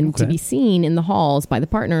clothes and to be seen in the halls by the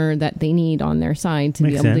partner that they need on their side to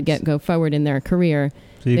be able to go forward in their career.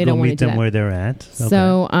 So you go meet them where they're at. Okay.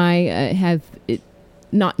 So I have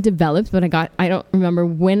not developed, but I don't remember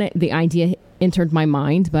when the idea entered my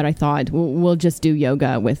mind, but I thought we'll just do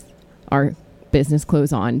yoga with our business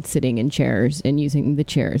clothes on, sitting in chairs and using the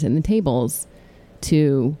chairs and the tables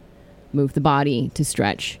to move the body, to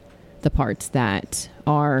stretch the parts that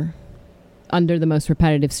are under the most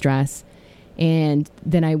repetitive stress. And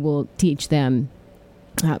then I will teach them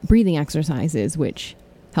breathing exercises, which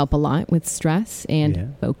help a lot with stress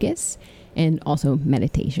and focus, and also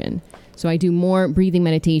meditation. So I do more breathing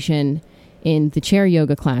meditation in the chair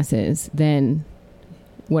yoga classes than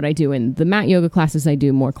what I do in the mat yoga classes. I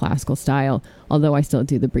do more classical style, although I still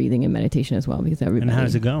do the breathing and meditation as well, because everybody. And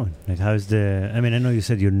how's it going? Like, I know you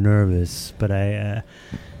said you're nervous, but I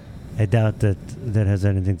doubt that has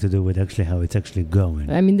anything to do with actually how it's actually going.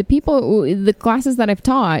 I mean, the classes that I've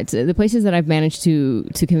taught, the places that I've managed to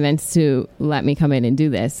convince to let me come in and do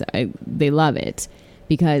this, they love it,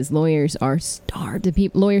 because lawyers are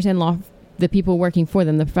starved. Lawyers and law the people working for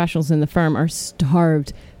them, the professionals in the firm, are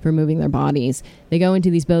starved for moving their bodies. They go into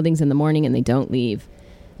these buildings in the morning and they don't leave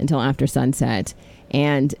until after sunset.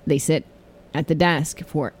 And they sit at the desk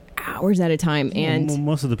for hours at a time. And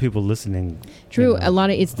most of the people listening. True.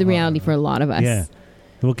 It's the reality for a lot of us. Yeah.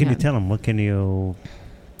 What can you tell them? What can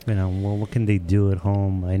what can they do at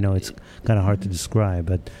home? I know it's kind of hard to describe,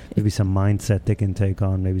 but maybe some mindset they can take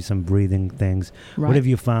on, maybe some breathing things. Right. What have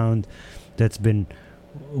you found that's been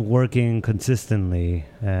working consistently?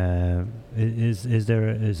 Is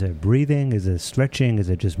there breathing? Is it stretching? Is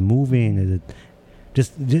it just moving? Is it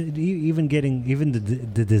just even getting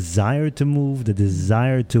the desire to move, the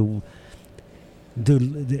desire to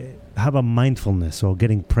how about mindfulness or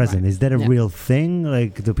getting present? Right. Is that a real thing?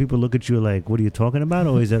 Like, do people look at you like, what are you talking about?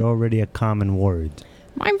 Or is it already a common word?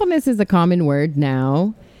 Mindfulness is a common word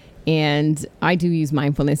now. And I do use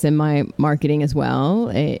mindfulness in my marketing as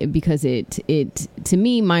well, because it to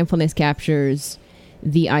me, mindfulness captures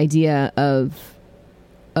the idea of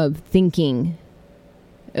thinking,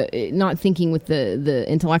 not thinking with the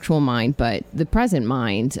intellectual mind, but the present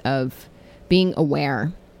mind, of being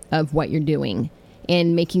aware of what you're doing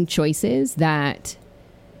and making choices that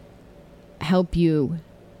help you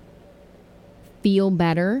feel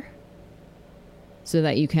better so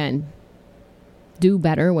that you can do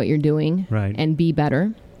better what you're doing, right, and be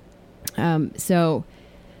better. So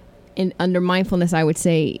under mindfulness, I would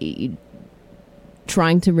say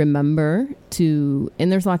trying to remember to,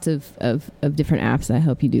 and there's lots of different apps that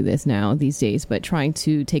help you do this now these days, but trying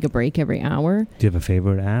to take a break every hour. Do you have a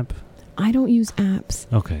favorite app? I don't use apps.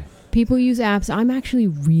 Okay. People use apps. I'm actually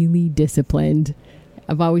really disciplined.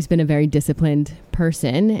 I've always been a very disciplined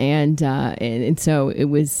person, and so it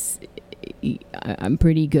was. I'm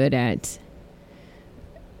pretty good at.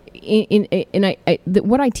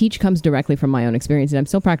 What I teach comes directly from my own experience, and I'm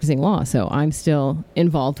still practicing law, so I'm still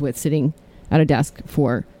involved with sitting at a desk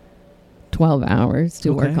for 12 hours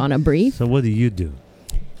to work on a brief. So what do you do?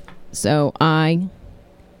 So I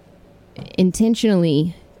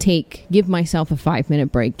intentionally give myself a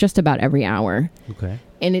 5-minute break just about every hour. Okay.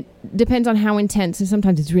 And it depends on how intense. So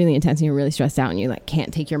sometimes it's really intense and you're really stressed out and you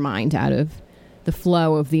can't take your mind out of the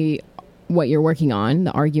flow of what you're working on,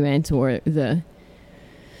 the argument or the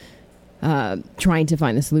trying to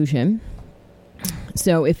find the solution.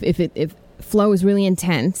 So if flow is really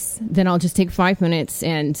intense, then I'll just take 5 minutes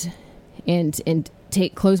and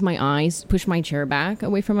close my eyes, push my chair back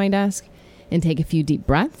away from my desk, and take a few deep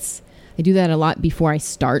breaths. I do that a lot before I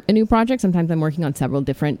start a new project. Sometimes I'm working on several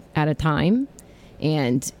different at a time,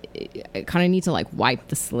 and I kind of need to wipe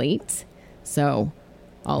the slate. So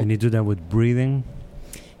And you do that with breathing?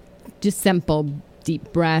 Just simple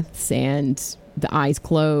deep breaths and the eyes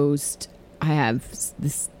closed. I have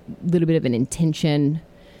this little bit of an intention,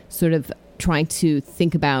 sort of trying to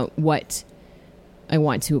think about what I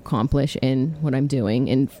want to accomplish in what I'm doing.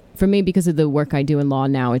 And for me, because of the work I do in law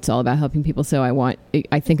now, it's all about helping people. So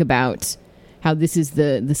I think about how this is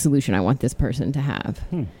the solution I want this person to have.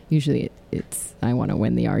 Usually it's I want to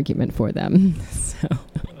win the argument for them. So,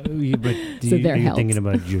 are you thinking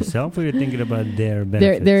about yourself, or you're thinking about their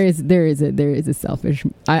benefits? There is a selfish.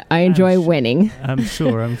 I enjoy winning. I'm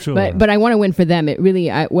sure. But I want to win for them. It really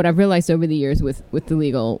what I've realized over the years with the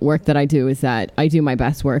legal work that I do is that I do my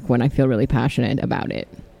best work when I feel really passionate about it,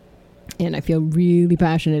 and I feel really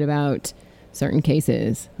passionate about certain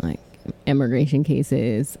cases, like immigration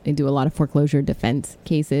cases. I do a lot of foreclosure defense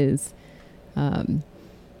cases.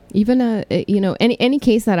 Even any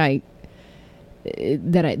case that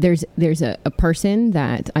there's a person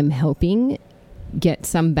that I'm helping get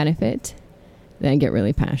some benefit, then I get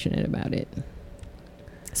really passionate about it.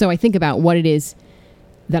 So I think about what it is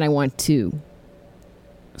that I want to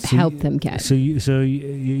help them get. So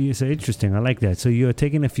interesting. I like that. So you're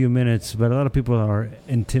taking a few minutes, but a lot of people are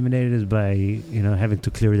intimidated by having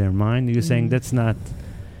to clear their mind. You're saying that's not.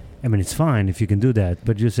 I mean, it's fine if you can do that,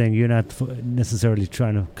 but you're saying you're not necessarily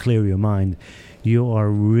trying to clear your mind. You are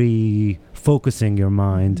refocusing your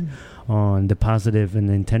mind on the positive and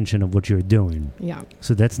the intention of what you're doing. Yeah.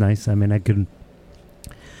 So that's nice. I mean, I could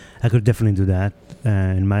definitely do that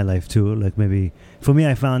in my life too. Like maybe for me,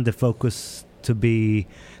 I found the focus to be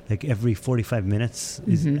like every 45 minutes.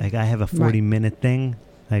 Is like I have a 40-minute thing.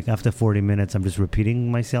 Like after 40 minutes, I'm just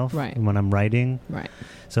repeating myself when I'm writing. Right.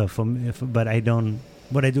 So but I don't.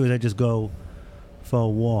 What I do is I just go for a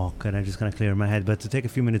walk and I just kind of clear my head. But to take a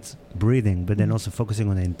few minutes breathing, but then also focusing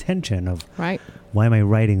on the intention of why am I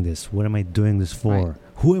writing this? What am I doing this for? Right.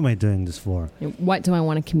 Who am I doing this for? What do I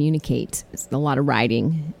want to communicate? It's a lot of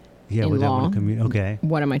writing. Yeah, in law. Okay.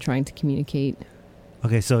 What am I trying to communicate?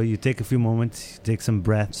 Okay, so you take a few moments, take some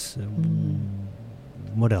breaths,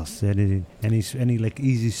 what else? Any like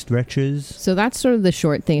easy stretches? So that's sort of the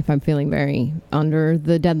short thing if I'm feeling very under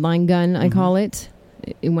the deadline gun, I call it.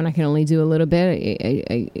 When I can only do a little bit,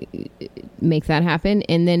 I make that happen.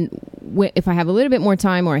 And then if I have a little bit more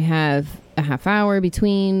time, or I have a half hour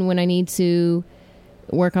between when I need to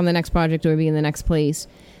work on the next project or be in the next place,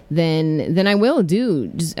 then I will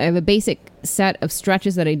do. I have a basic set of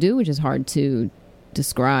stretches that I do, which is hard to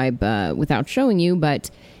describe without showing you, but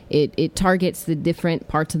it targets the different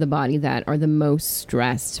parts of the body that are the most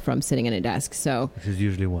stressed from sitting at a desk. So Which is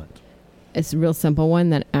usually what? It's a real simple one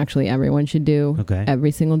that actually everyone should do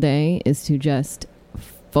every single day, is to just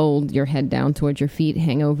fold your head down towards your feet,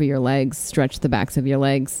 hang over your legs, stretch the backs of your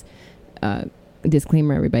legs.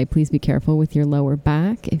 Disclaimer, everybody, please be careful with your lower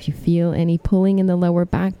back. If you feel any pulling in the lower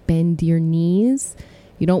back, bend your knees.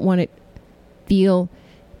 You don't want to feel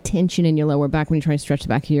tension in your lower back when you're trying to stretch the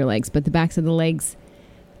back of your legs, but the backs of the legs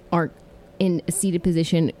are in a seated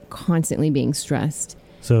position, constantly being stressed.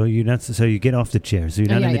 So you get off the chair. So you're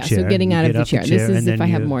not in the chair. So getting out of the chair. This is if I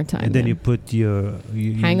have more time. And then you put you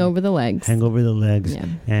hang over the legs. Hang over the legs. Yeah.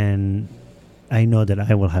 And I know that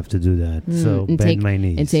I will have to do that. So bend my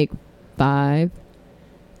knees. And take 5,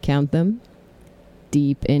 count them,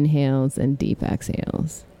 deep inhales and deep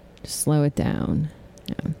exhales. Just slow it down.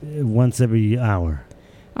 Yeah. Once every hour.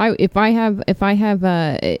 I do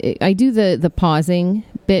the pausing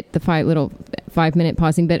bit, the 5-minute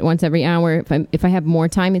pausing bit once every hour. If I have more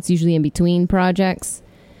time, it's usually in between projects.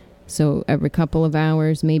 So every couple of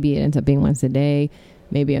hours, maybe it ends up being once a day.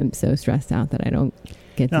 Maybe I'm so stressed out that I don't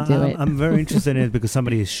get to do it. I'm very interested in it because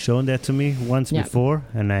somebody has shown that to me once before,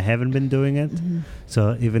 and I haven't been doing it.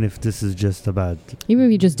 So even if this is just about... Even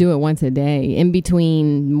if you just do it once a day, in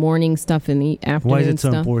between morning stuff and the afternoon Why is it so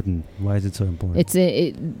stuff. important? Why is it so important? It's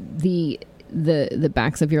the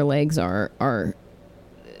backs of your legs are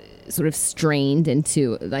sort of strained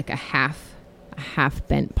into like a half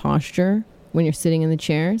bent posture when you're sitting in the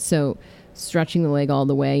chair. So stretching the leg all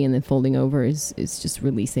the way and then folding over is just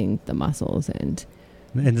releasing the muscles. And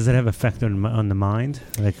does it have effect on the mind?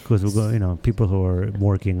 Like, because people who are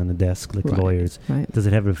working on the desk, like lawyers, does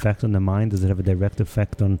it have an effect on the mind? Does it have a direct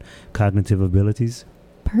effect on cognitive abilities?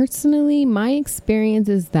 Personally, my experience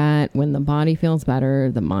is that when the body feels better,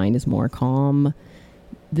 the mind is more calm.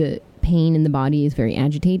 The pain in the body is very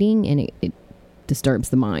agitating, and it disturbs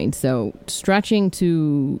the mind. So stretching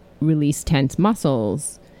to release tense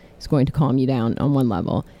muscles is going to calm you down on one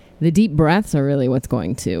level. The deep breaths are really what's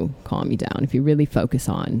going to calm you down. If you really focus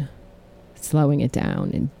on slowing it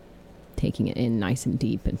down and taking it in nice and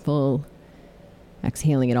deep and full,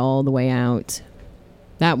 exhaling it all the way out,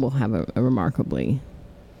 that will have a remarkably...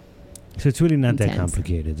 So it's really not intense. That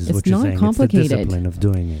complicated, is it's what you're not saying. Complicated. It's the discipline of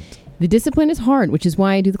doing it. The discipline is hard, which is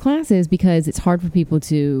why I do the classes, because it's hard for people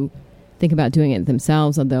to think about doing it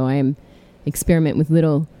themselves, although I've experimented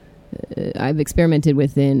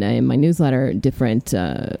with in my newsletter different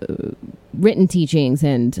written teachings,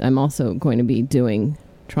 and I'm also going to be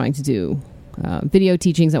trying to do video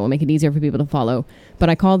teachings that will make it easier for people to follow. But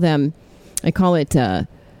I call it a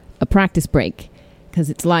practice break, because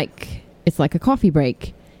it's like a coffee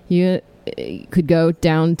break. You could go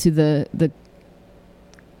down to the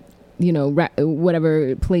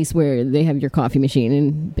whatever place where they have your coffee machine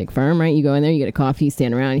in big firm, right? You go in there, you get a coffee,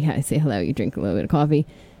 stand around, you say hello, you drink a little bit of coffee.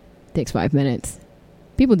 Takes 5 minutes.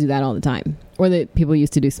 People do that all the time. Or people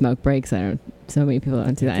used to do smoke breaks. So many people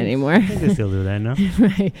don't do that anymore. I think they still do that now.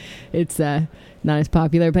 Right. It's not as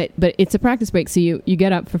popular, but it's a practice break. So you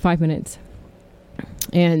get up for 5 minutes,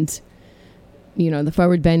 and the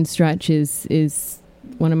forward bend stretch is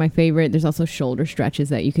one of my favorite. There's also shoulder stretches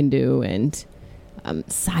that you can do, and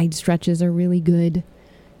side stretches are really good.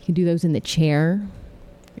 You can do those in the chair,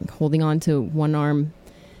 holding on to one arm,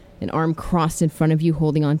 an arm crossed in front of you,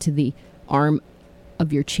 holding on to the arm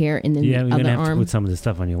of your chair, and then the other arm. Yeah, we're gonna have to put some of this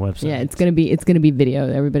stuff on your website. Yeah, it's gonna be video.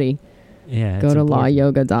 Everybody, go to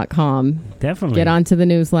lawyoga.com. Definitely get onto the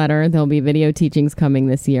newsletter. There'll be video teachings coming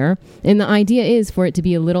this year, and the idea is for it to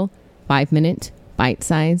be a little 5-minute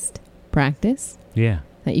bite-sized practice. Yeah,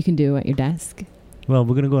 that you can do at your desk. Well,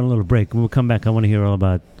 we're going to go on a little break. When we come back, I want to hear all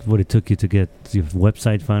about what it took you to get your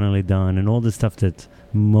website finally done and all the stuff that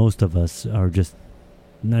most of us are just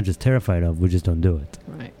not just terrified of, we just don't do it.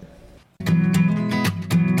 Right.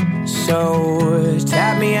 So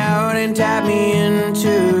tap me out and tap me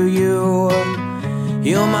into you.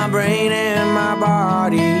 Heal my brain and my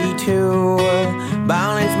body too.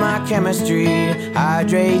 Balance my chemistry,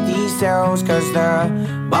 hydrate these cells, 'cause the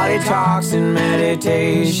body talks and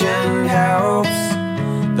meditation helps.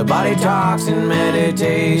 The body talks and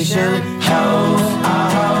meditation helps.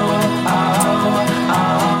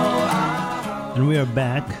 And we are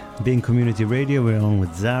back, being community radio. We're on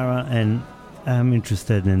with Zara, and I'm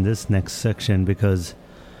interested in this next section because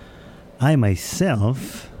I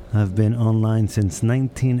myself have been online since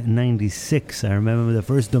 1996. I remember the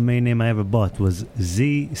first domain name I ever bought was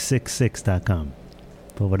z66.com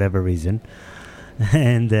for whatever reason.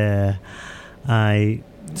 And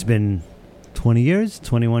it's been 20 years,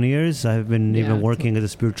 21 years. I've been even working as a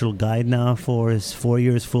spiritual guide now for 4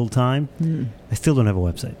 years full time. I still don't have a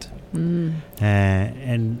website.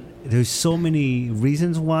 And there's so many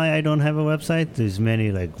reasons why I don't have a website. There's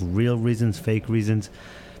many like real reasons, fake reasons.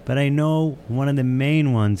 But I know one of the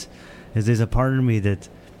main ones is there's a part of me that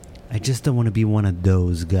I just don't want to be one of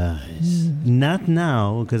those guys. Not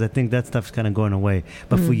now, because I think that stuff's kind of going away.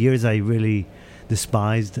 But for years, I really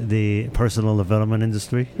despised the personal development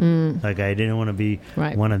industry. Like I didn't want to be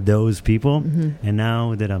one of those people. And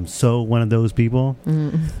now that I'm so one of those people,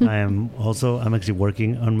 I'm actually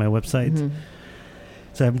working on my website.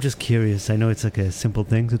 So I'm just curious. I know it's like a simple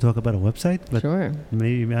thing to talk about a website, but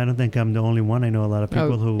maybe I don't think I'm the only one. I know a lot of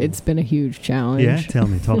people who... It's been a huge challenge. Yeah?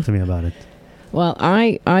 Talk to me about it. Well,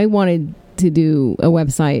 I wanted to do a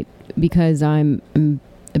website because I'm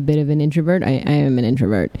a bit of an introvert. I am an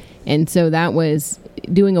introvert. And so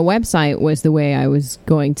doing a website was the way I was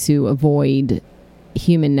going to avoid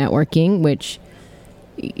human networking, which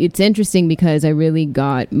it's interesting because I really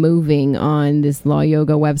got moving on this Law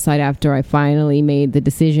Yoga website after I finally made the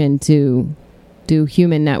decision to do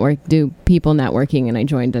people networking. And I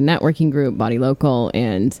joined a networking group, Body Local,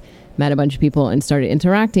 and met a bunch of people and started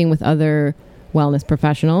interacting with other wellness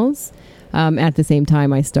professionals. At the same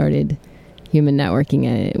time, I started human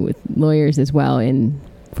networking with lawyers as well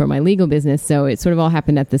for my legal business. So it sort of all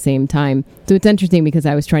happened at the same time. So it's interesting because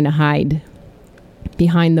I was trying to hide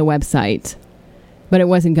behind the website, but it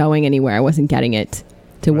wasn't going anywhere. I wasn't getting it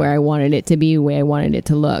to where I wanted it to be, the way I wanted it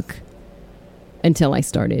to look, until I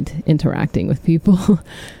started interacting with people.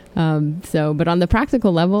 But on the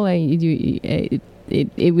practical level, it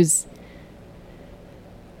was...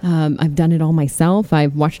 I've done it all myself.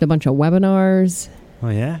 I've watched a bunch of webinars. Oh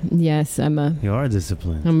yeah? Yes, You are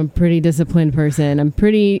disciplined. I'm a pretty disciplined person. I'm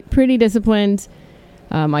pretty disciplined.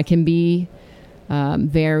 I can be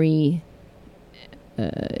very.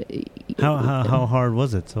 How hard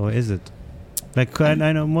was it, or is it? Like I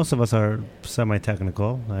know most of us are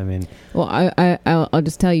semi-technical. I mean. Well, I'll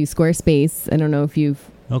just tell you, Squarespace. I don't know if you've.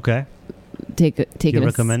 Okay. Taken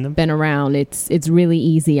a spin around. It's really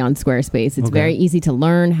easy on Squarespace. It's very easy to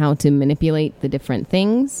learn how to manipulate the different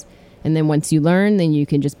things, and then once you learn, then you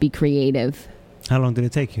can just be creative. How long did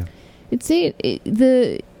it take you? Because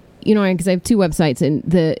I have two websites, and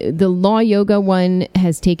the Law Yoga one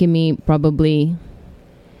has taken me probably.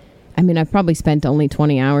 I mean, I've probably spent only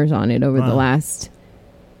 20 hours on it over the last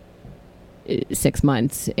 6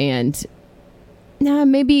 months, and. No,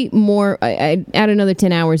 maybe more. I add another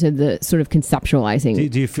 10 hours of the sort of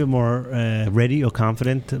conceptualizing. Do you feel more ready or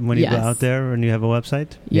confident when you go out there and you have a website?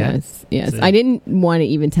 Yes. So I didn't want to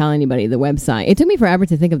even tell anybody the website. It took me forever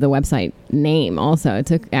to think of the website name also. It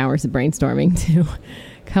took hours of brainstorming to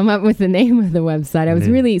come up with the name of the website. I was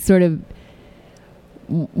really sort of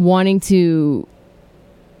wanting to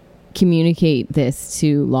communicate this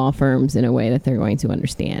to law firms in a way that they're going to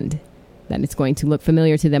understand. That it's going to look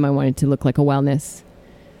familiar to them. I wanted to look like a wellness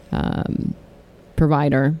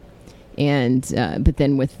provider, and but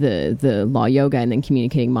then with the Law Yoga, and then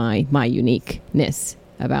communicating my uniqueness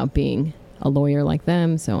about being a lawyer like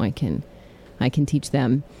them, so I can teach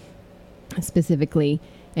them specifically.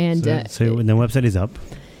 And so the website is up.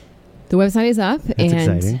 The website is up. That's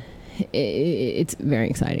exciting. It's very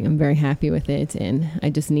exciting. I'm very happy with it, and I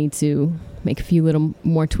just need to make a few little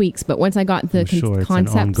more tweaks. But once I got the concepts,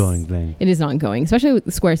 it's an ongoing thing. It is ongoing, especially with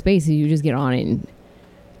Squarespace. You just get on it. And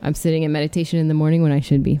I'm sitting in meditation in the morning when I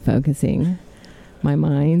should be focusing my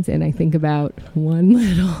mind, and I think about one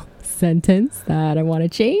little sentence that I want to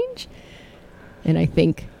change, and I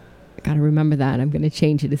think, I got to remember that. I'm going to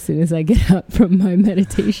change it as soon as I get up from my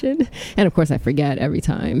meditation. And of course, I forget every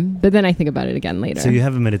time. But then I think about it again later. So you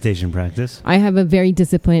have a meditation practice? I have a very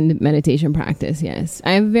disciplined meditation practice, yes.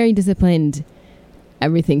 I have a very disciplined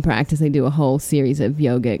everything practice. I do a whole series of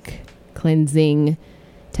yogic cleansing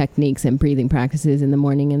techniques and breathing practices in the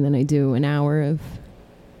morning. And then I do an hour of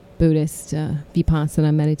Buddhist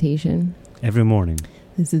Vipassana meditation. Every morning?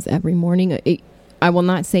 This is every morning. I will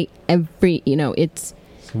not say every, it's...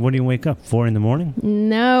 So when do you wake up? 4 in the morning?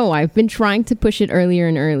 No, I've been trying to push it earlier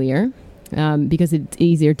and earlier because it's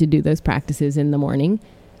easier to do those practices in the morning.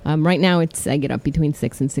 Right now, I get up between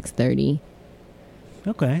 6 and 6:30.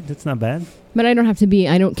 Okay, that's not bad. But I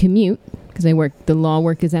don't commute because the law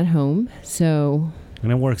work is at home. So. And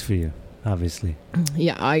it works for you? obviously.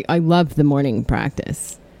 Yeah, I love the morning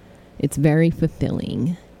practice. It's very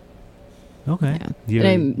fulfilling. Okay. Yeah. And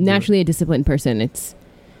I'm naturally a disciplined person. It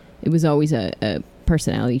was always a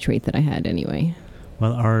personality trait that I had anyway.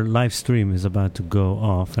 Well, our live stream is about to go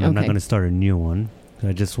off, and I'm not Okay. going to start a new one. So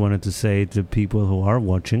I just wanted to say to people who are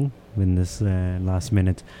watching in this last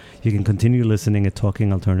minute, you can continue listening at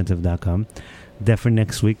talkingalternative.com. Definitely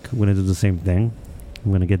next week, we're going to do the same thing.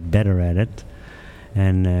 We're going to get better at it.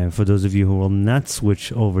 And for those of you who will not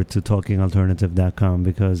switch over to talkingalternative.com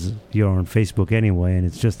because you're on Facebook anyway and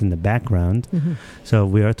it's just in the background. Mm-hmm. So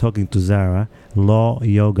we are talking to Zara,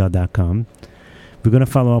 lawyoga.com. We're going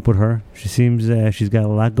to follow up with her. She seems she's got a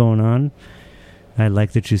lot going on. I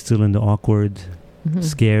like that she's still in the awkward,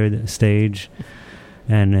 scared stage.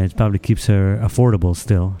 And it probably keeps her affordable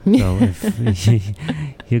still. So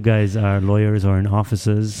if you guys are lawyers or in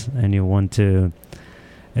offices and you want to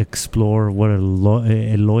explore what a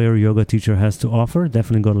lawyer yoga teacher has to offer,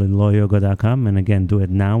 definitely go to lawyoga.com. And again, do it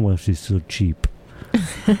now while she's still cheap.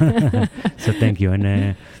 So thank you.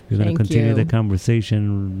 And we're going to continue the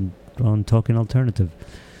conversation on Talking Alternative.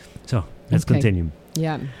 So let's continue.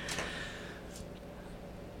 Yeah.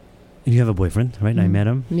 You have a boyfriend, right? I met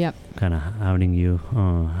him. Yep. Kind of outing you.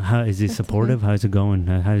 How is he supportive? How's it going?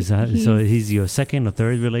 So he's your second or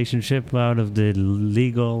third relationship out of the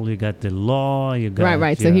legal. You got the law. You got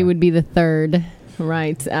right. So he would be the third.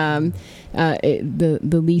 Right. The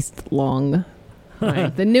least long.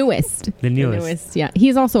 Right. The newest. The newest. Yeah.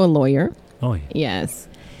 He's also a lawyer. Oh. Yeah. Yes.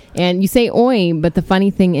 And you say oi, but the funny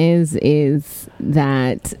thing is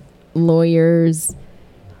that lawyers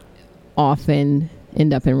often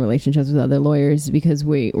end up in relationships with other lawyers because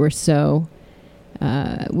we so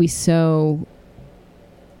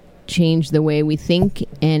change the way we think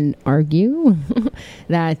and argue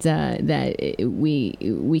that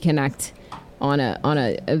we connect on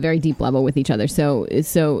a very deep level with each other. So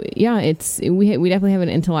yeah, we definitely have a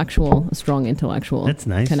strong intellectual. That's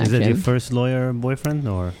nice. Connection. Is that your first lawyer boyfriend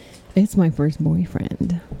or? It's my first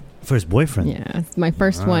boyfriend. First boyfriend. Yeah, it's my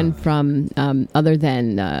first one from other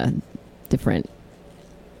than different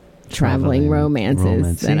traveling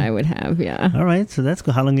romances that I would have. Yeah. All right, so that's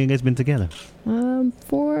cool. How long have you guys been together?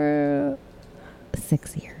 For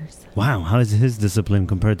 6 years. Wow, how is his discipline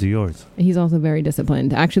compared to yours? He's also very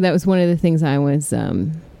disciplined. Actually, that was one of the things I was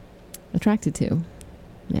attracted to.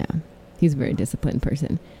 Yeah, he's a very disciplined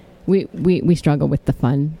person. We struggle with the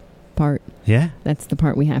fun part. Yeah? That's the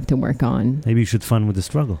part we have to work on. Maybe you should fun with the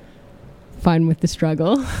struggle. Fun with the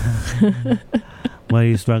struggle. Why are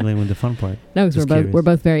you struggling with the fun part? No, because we're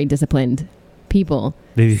both very disciplined people.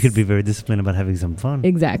 Maybe you could be very disciplined about having some fun.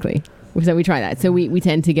 Exactly. So we try that. So we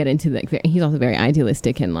tend to get into he's also very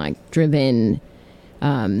idealistic and like driven,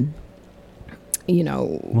 What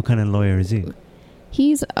kind of lawyer is he?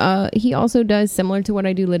 He also does similar to what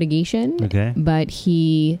I do, litigation. Okay. But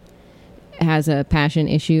he has a passion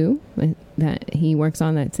issue that he works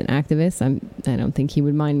on. That's an activist. I don't think he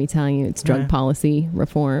would mind me telling you it's drug policy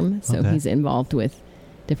reform. So he's involved with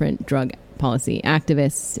different drug policy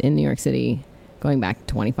activists in New York City going back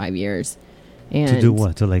 25 years. And to do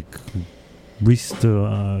what? To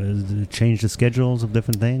change the schedules of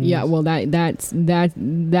different things? Yeah, well,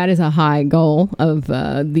 that is a high goal of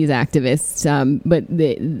these activists, but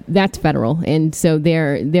that's federal, and so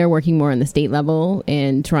they're working more on the state level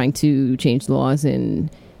and trying to change the laws in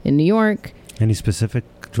New York. Any specific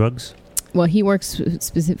drugs? Well, he works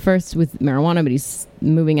first with marijuana, but he's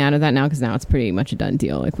moving out of that now because now it's pretty much a done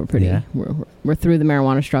deal. Like we're through the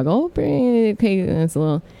marijuana struggle. Okay, that's a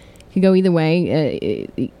little. Could go either way.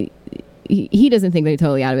 He doesn't think they're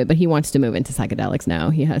totally out of it, but he wants to move into psychedelics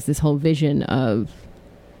now. He has this whole vision of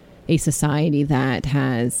a society that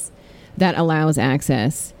allows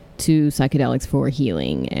access to psychedelics for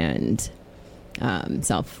healing and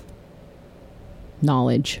self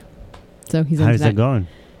knowledge. So he's how's that going?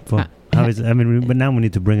 But now we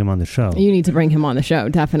need to bring him on the show. You need to bring him on the show,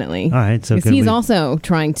 definitely. All right, so he's also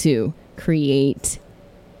trying to create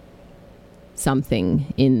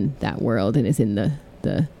something in that world and is in the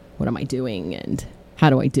what am I doing and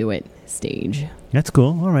how do I do it stage. That's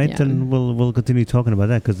cool. All right, then we'll continue talking about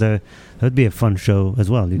that because that would be a fun show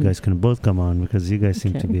as well. You guys can both come on because you guys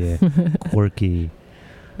seem to be a quirky,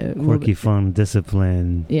 fun,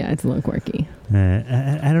 disciplined. Yeah, it's a little quirky.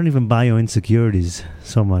 I don't even buy your insecurities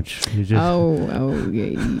so much. You just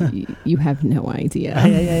you have no idea.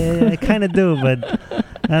 I kind of do, but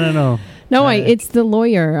I don't know. No, it's the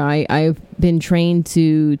lawyer. I've been trained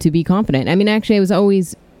to be confident. I mean, actually, I was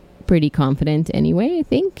always pretty confident anyway, I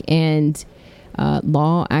think. And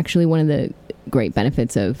law, actually, one of the great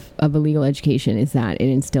benefits of a legal education is that it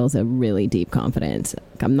instills a really deep confidence.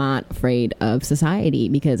 Like, I'm not afraid of society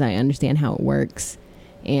because I understand how it works,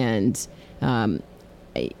 and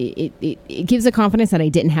it gives a confidence that I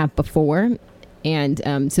didn't have before, and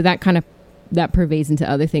so that pervades into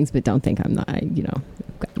other things. But don't think I'm not. I've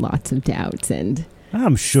got lots of doubts and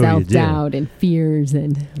I'm sure you do. Self-doubt and fears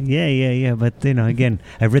and... Yeah. But, again,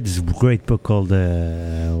 I read this great book called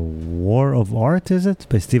War of Art, is it?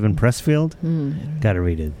 By Stephen Pressfield. Got to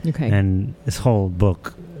read it. Okay. And this whole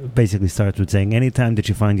book basically starts with saying anytime that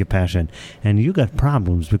you find your passion, and you got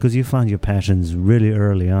problems because you found your passions really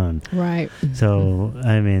early on. Right. So,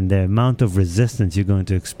 the amount of resistance you're going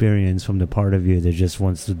to experience from the part of you that just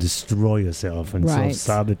wants to destroy yourself and Right.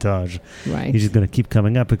 self-sabotage, Right. you're just going to keep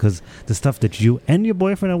coming up because the stuff that you and your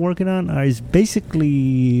boyfriend are working on is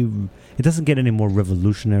basically, it doesn't get any more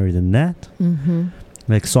revolutionary than that. Mm-hmm.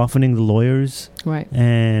 Like softening the lawyers Right.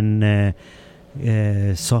 and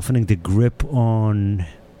softening the grip on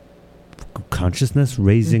consciousness,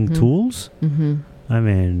 raising Mhm. tools. Mm-hmm.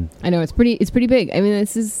 I know it's pretty big.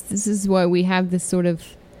 This is why we have this sort of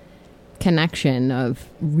connection of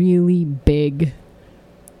really big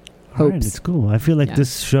all right, hopes. it's cool. I feel like Yeah.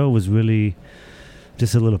 this show was really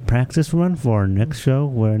just a little practice run for our next show.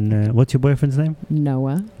 When what's your boyfriend's name?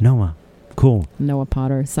 Noah Cool.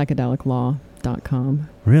 Potter, psychedeliclaw.com.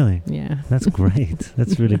 Really? Yeah. That's great.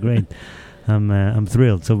 That's really great. I'm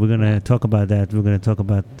thrilled. So we're going to talk about that. We're going to talk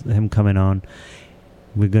about him coming on.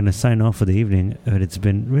 We're going to sign off for the evening. But it's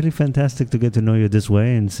been really fantastic to get to know you this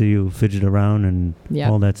way and see you fidget around and Yep.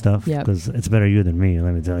 all that stuff. Yep. Because it's better you than me,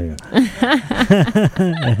 let me tell you.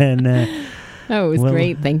 And Oh, it was well,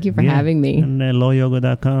 great. Thank you for yeah. having me. and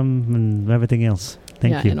lawyoga.com and everything else.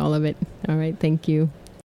 Thank you. And all of it. All right. Thank you.